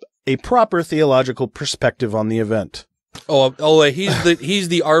keep a proper theological perspective on the event. He's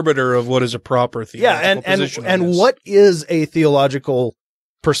the arbiter of what is a proper theological position. And what is a theological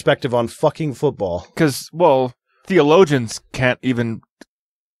perspective on fucking football? Because, well, theologians can't even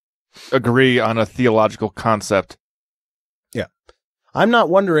agree on a theological concept. Yeah. I'm not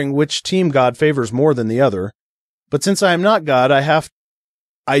wondering which team God favors more than the other, but since I am not God,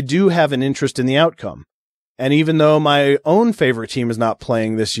 I do have an interest in the outcome. And even though my own favorite team is not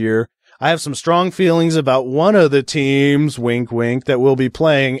playing this year, I have some strong feelings about one of the teams, wink, wink, that will be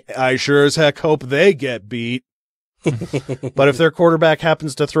playing. I sure as heck hope they get beat. But if their quarterback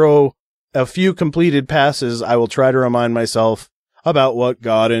happens to throw a few completed passes, I will try to remind myself about what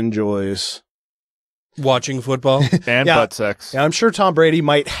God enjoys. Watching football? And butt sex. Yeah, I'm sure Tom Brady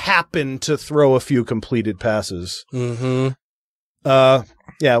might happen to throw a few completed passes. Mm-hmm.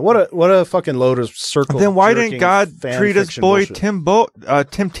 Yeah, what a fucking load of circle. Then why didn't God treat his boy bullshit. Tim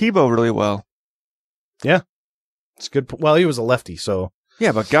Tebow really well? Yeah, it's good. Well, he was a lefty, so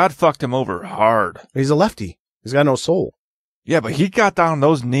yeah, but God fucked him over hard. He's a lefty. He's got no soul. Yeah, but he got down on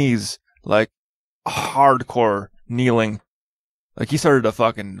those knees like hardcore kneeling. Like he started a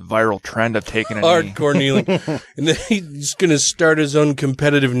fucking viral trend of taking a hardcore kneeling, and then he's gonna start his own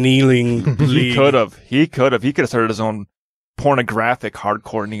competitive kneeling league. He could have. He could have started his own pornographic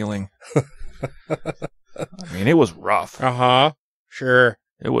hardcore kneeling. I mean, it was rough. Uh-huh. Sure.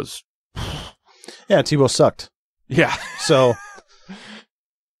 It was. Yeah, Tebow sucked. Yeah. So.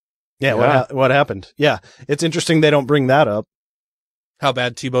 Yeah, what happened? Yeah, it's interesting they don't bring that up. How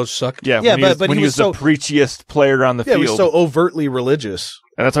bad Tebow sucked? Yeah, but when he was the preachiest player on the field. Yeah, he was so overtly religious.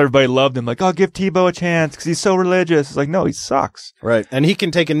 And that's why everybody loved him. Like, I'll give Tebow a chance because he's so religious. It's like, no, he sucks. Right, and he can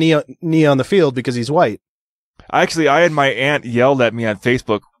take a knee on the field because he's white. I had my aunt yelled at me on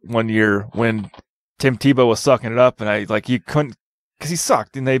Facebook one year when Tim Tebow was sucking it up, and he couldn't, because he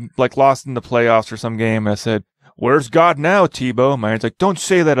sucked, and they lost in the playoffs or some game. And I said, "Where's God now, Tebow?" My aunt's like, "Don't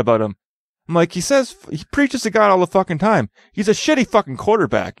say that about him." I'm like, he preaches to God all the fucking time. He's a shitty fucking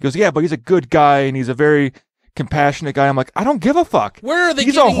quarterback. He goes, "Yeah, but he's a good guy, and he's a very compassionate guy." I'm like, I don't give a fuck. Where are they?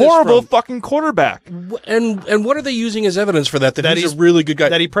 He's a horrible fucking quarterback. And what are they using as evidence for that he's a really good guy?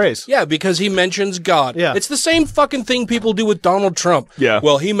 That he prays. Yeah, because he mentions God. Yeah. It's the same fucking thing people do with Donald Trump. Yeah.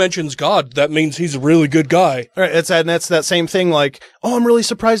 Well, he mentions God. That means he's a really good guy. All right, that's that same thing. Like, oh, I'm really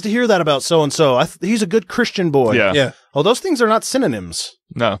surprised to hear that about so and so. He's a good Christian boy. Yeah. Oh, those things are not synonyms.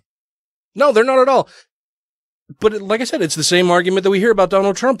 No, they're not at all. But like I said, it's the same argument that we hear about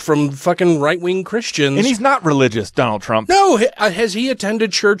Donald Trump from fucking right-wing Christians. And he's not religious, Donald Trump. No, has he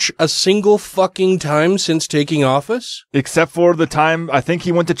attended church a single fucking time since taking office? Except for the time, I think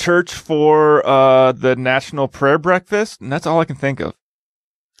he went to church for the National Prayer Breakfast, and that's all I can think of.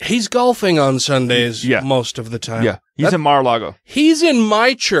 He's golfing on Sundays most of the time. Yeah, he's in Mar-a-Lago. He's in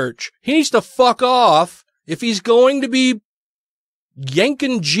my church. He needs to fuck off if he's going to be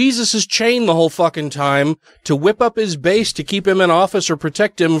yanking Jesus's chain the whole fucking time to whip up his base to keep him in office or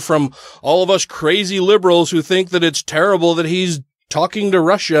protect him from all of us crazy liberals who think that it's terrible that he's talking to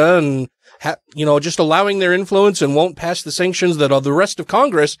Russia and just allowing their influence and won't pass the sanctions that the rest of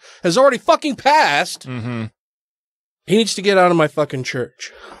Congress has already fucking passed. Mm-hmm. He needs to get out of my fucking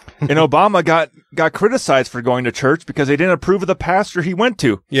church. And Obama got criticized for going to church because they didn't approve of the pastor he went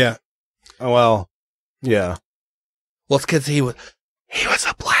to. Yeah. Oh, well, yeah. Well, it's because he was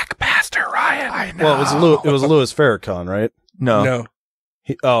a black pastor, Ryan. I know. Well, it was Louis Farrakhan, right? No.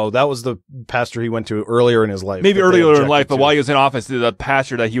 That was the pastor he went to earlier in his life. Maybe earlier in life, but while he was in office, the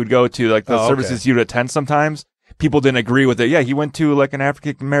pastor that he would go to, like the services he would attend sometimes, people didn't agree with it. Yeah, he went to like an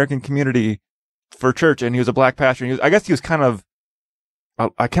African American community for church, and he was a black pastor. And I guess he was kind of,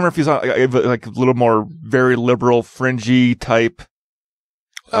 I can't remember if he was like a little more very liberal, fringy type.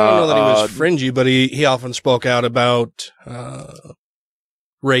 I don't know that he was fringy, but he often spoke out about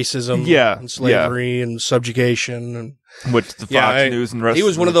racism, and slavery, and subjugation, and which the Fox News and the rest. He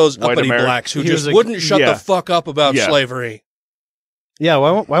was one of those uppity blacks who just wouldn't shut the fuck up about slavery. Yeah,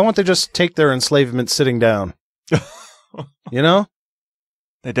 why won't they just take their enslavement sitting down? You know,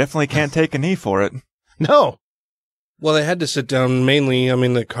 they definitely can't take a knee for it. No. Well, they had to sit down mainly. I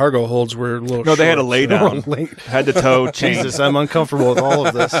mean, the cargo holds were a little. No, they had to lay down. Head to toe, chain. Jesus, I'm uncomfortable with all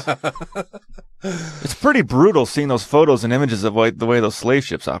of this. It's pretty brutal seeing those photos and images of the way those slave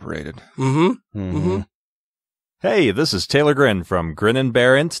ships operated. Mm-hmm. Mm-hmm. Hey, this is Taylor Grin from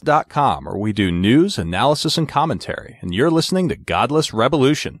grinandbearint.com, where we do news, analysis, and commentary, and you're listening to Godless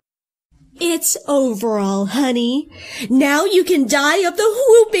Rebelution. It's over all, honey. Now you can die of the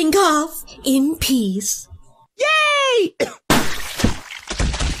whooping cough in peace. Yay!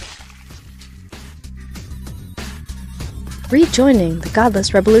 Rejoining the Godless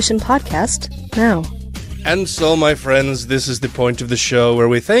Rebelution podcast now. And so, my friends, this is the point of the show where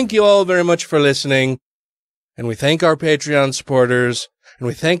we thank you all very much for listening, and we thank our Patreon supporters, and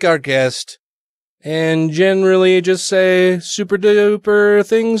we thank our guest, and generally just say super duper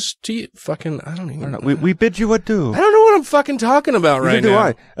things to you. Fucking, I don't even know. We bid you adieu. I don't know what I'm fucking talking about right now. Neither do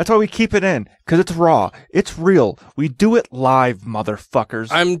I. That's why we keep it in, because it's raw. It's real. We do it live, motherfuckers.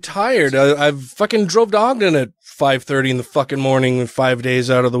 I'm tired. I've fucking drove to Ogden at 5:30 in the fucking morning 5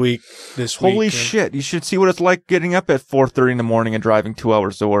 days out of the week this week. Holy shit. You should see what it's like getting up at 4:30 in the morning and driving 2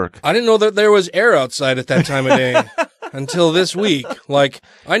 hours to work. I didn't know that there was air outside at that time of day until this week. Like,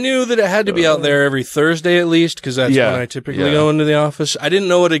 I knew that it had to be out there every Thursday at least, because that's when I typically go into the office. I didn't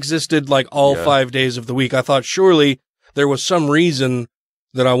know it existed like all 5 days of the week. I thought surely there was some reason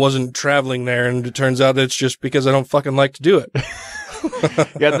that I wasn't traveling there, and it turns out it's just because I don't fucking like to do it.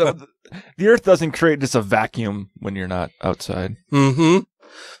 The earth doesn't create just a vacuum when you're not outside. Mm-hmm.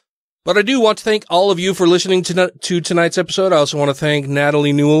 But I do want to thank all of you for listening to tonight's episode. I also want to thank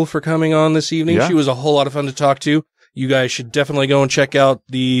Natalie Newell for coming on this evening. Yeah. She was a whole lot of fun to talk to. You guys should definitely go and check out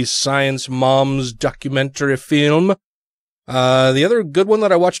the Science Moms documentary film. The other good one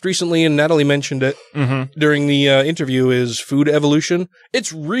that I watched recently, and Natalie mentioned it during the interview, is Food Evolution.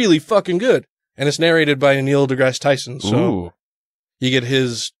 It's really fucking good. And it's narrated by Neil deGrasse Tyson. So you get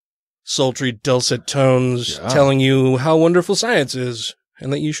his sultry, dulcet tones telling you how wonderful science is,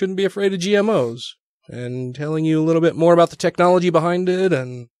 and that you shouldn't be afraid of GMOs, and telling you a little bit more about the technology behind it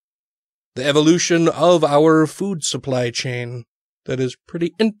and the evolution of our food supply chain. That is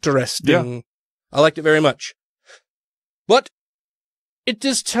pretty interesting. Yeah. I liked it very much. But it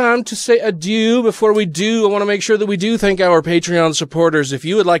is time to say adieu. Before we do, I want to make sure that we do thank our Patreon supporters. If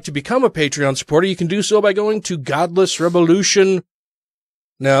you would like to become a Patreon supporter, you can do so by going to Godless Rebelution.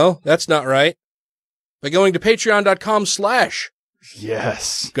 No, that's not right. By going to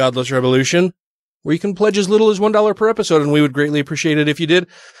patreon.com/Godless Rebelution, where you can pledge as little as $1 per episode, and we would greatly appreciate it if you did.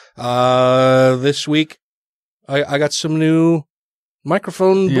 This week, I got some new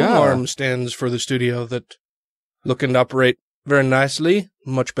microphone boom arm stands for the studio that looking to operate very nicely,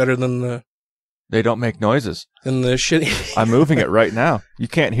 much better than the... They don't make noises. Than the shitty... I'm moving it right now. You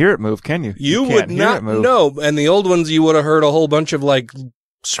can't hear it move, can you? You would not know. And the old ones, you would have heard a whole bunch of like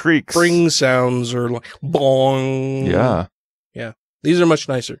creaks, spring sounds, or like bong. Yeah. Yeah. These are much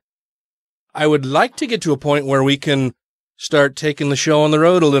nicer. I would like to get to a point where we can start taking the show on the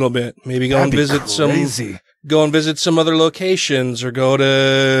road a little bit. Maybe go and visit some other locations, or go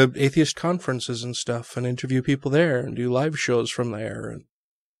to atheist conferences and stuff and interview people there and do live shows from there, and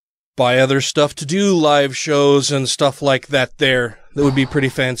buy other stuff to do live shows and stuff like that there. That would be pretty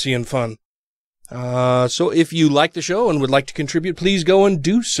fancy and fun. So if you like the show and would like to contribute, please go and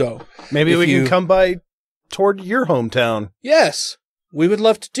do so. Maybe we can come by toward your hometown. Yes, we would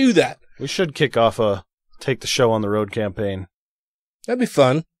love to do that. We should kick off a Take the Show on the Road campaign. That'd be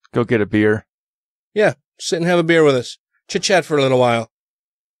fun. Go get a beer. Yeah, sit and have a beer with us. Chit-chat for a little while.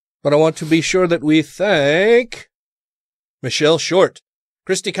 But I want to be sure that we thank Michelle Short,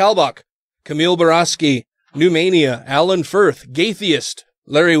 Christy Kalbach, Camille Borowski, Newmania, Alan Firth, Gaytheist,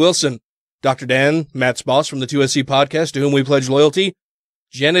 Larry Wilson, Dr. Dan, Matt's boss from the 2SC podcast, to whom we pledge loyalty,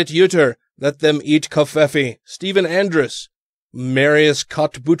 Janet Uter, Let Them Eat Kofefi, Stephen Andrus, Marius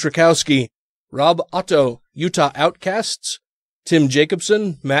Kotbutrakowski, Rob Otto, Utah Outcasts, Tim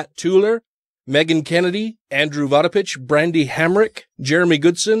Jacobson, Matt Tueller, Megan Kennedy, Andrew Vodopich, Brandy Hamrick, Jeremy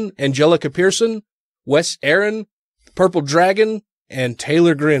Goodson, Angelica Pearson, Wes Aaron, Purple Dragon, and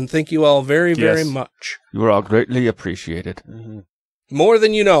Taylor Grin. Thank you all very, very much. You are all greatly appreciated. Mm-hmm. More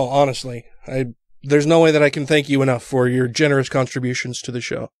than you know, honestly. There's no way that I can thank you enough for your generous contributions to the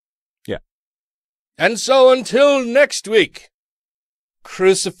show. Yeah. And so until next week,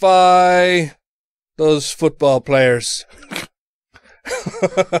 crucify those football players.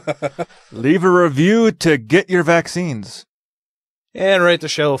 Leave a review to get your vaccines. And rate the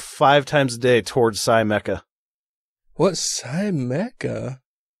show 5 times a day towards Sci Mecca. What's Sci Mecca?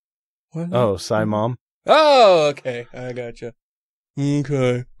 Oh, Sci Mom. Oh, okay. I gotcha.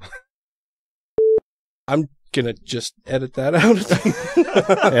 Okay. I'm gonna just edit that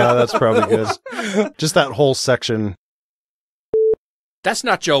out. Yeah, that's probably good. Just that whole section. That's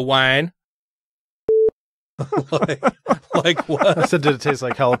not your wine. like what? I said, did it taste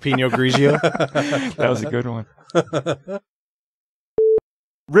like jalapeno grigio? That was a good one.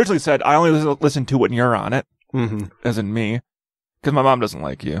 Originally said, I only listen to when you're on it, as in me, because my mom doesn't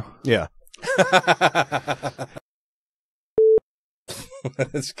like you. Yeah.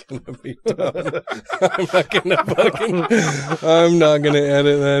 That's gonna be dumb. I'm not gonna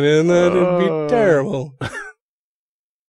edit that in. That'd be terrible.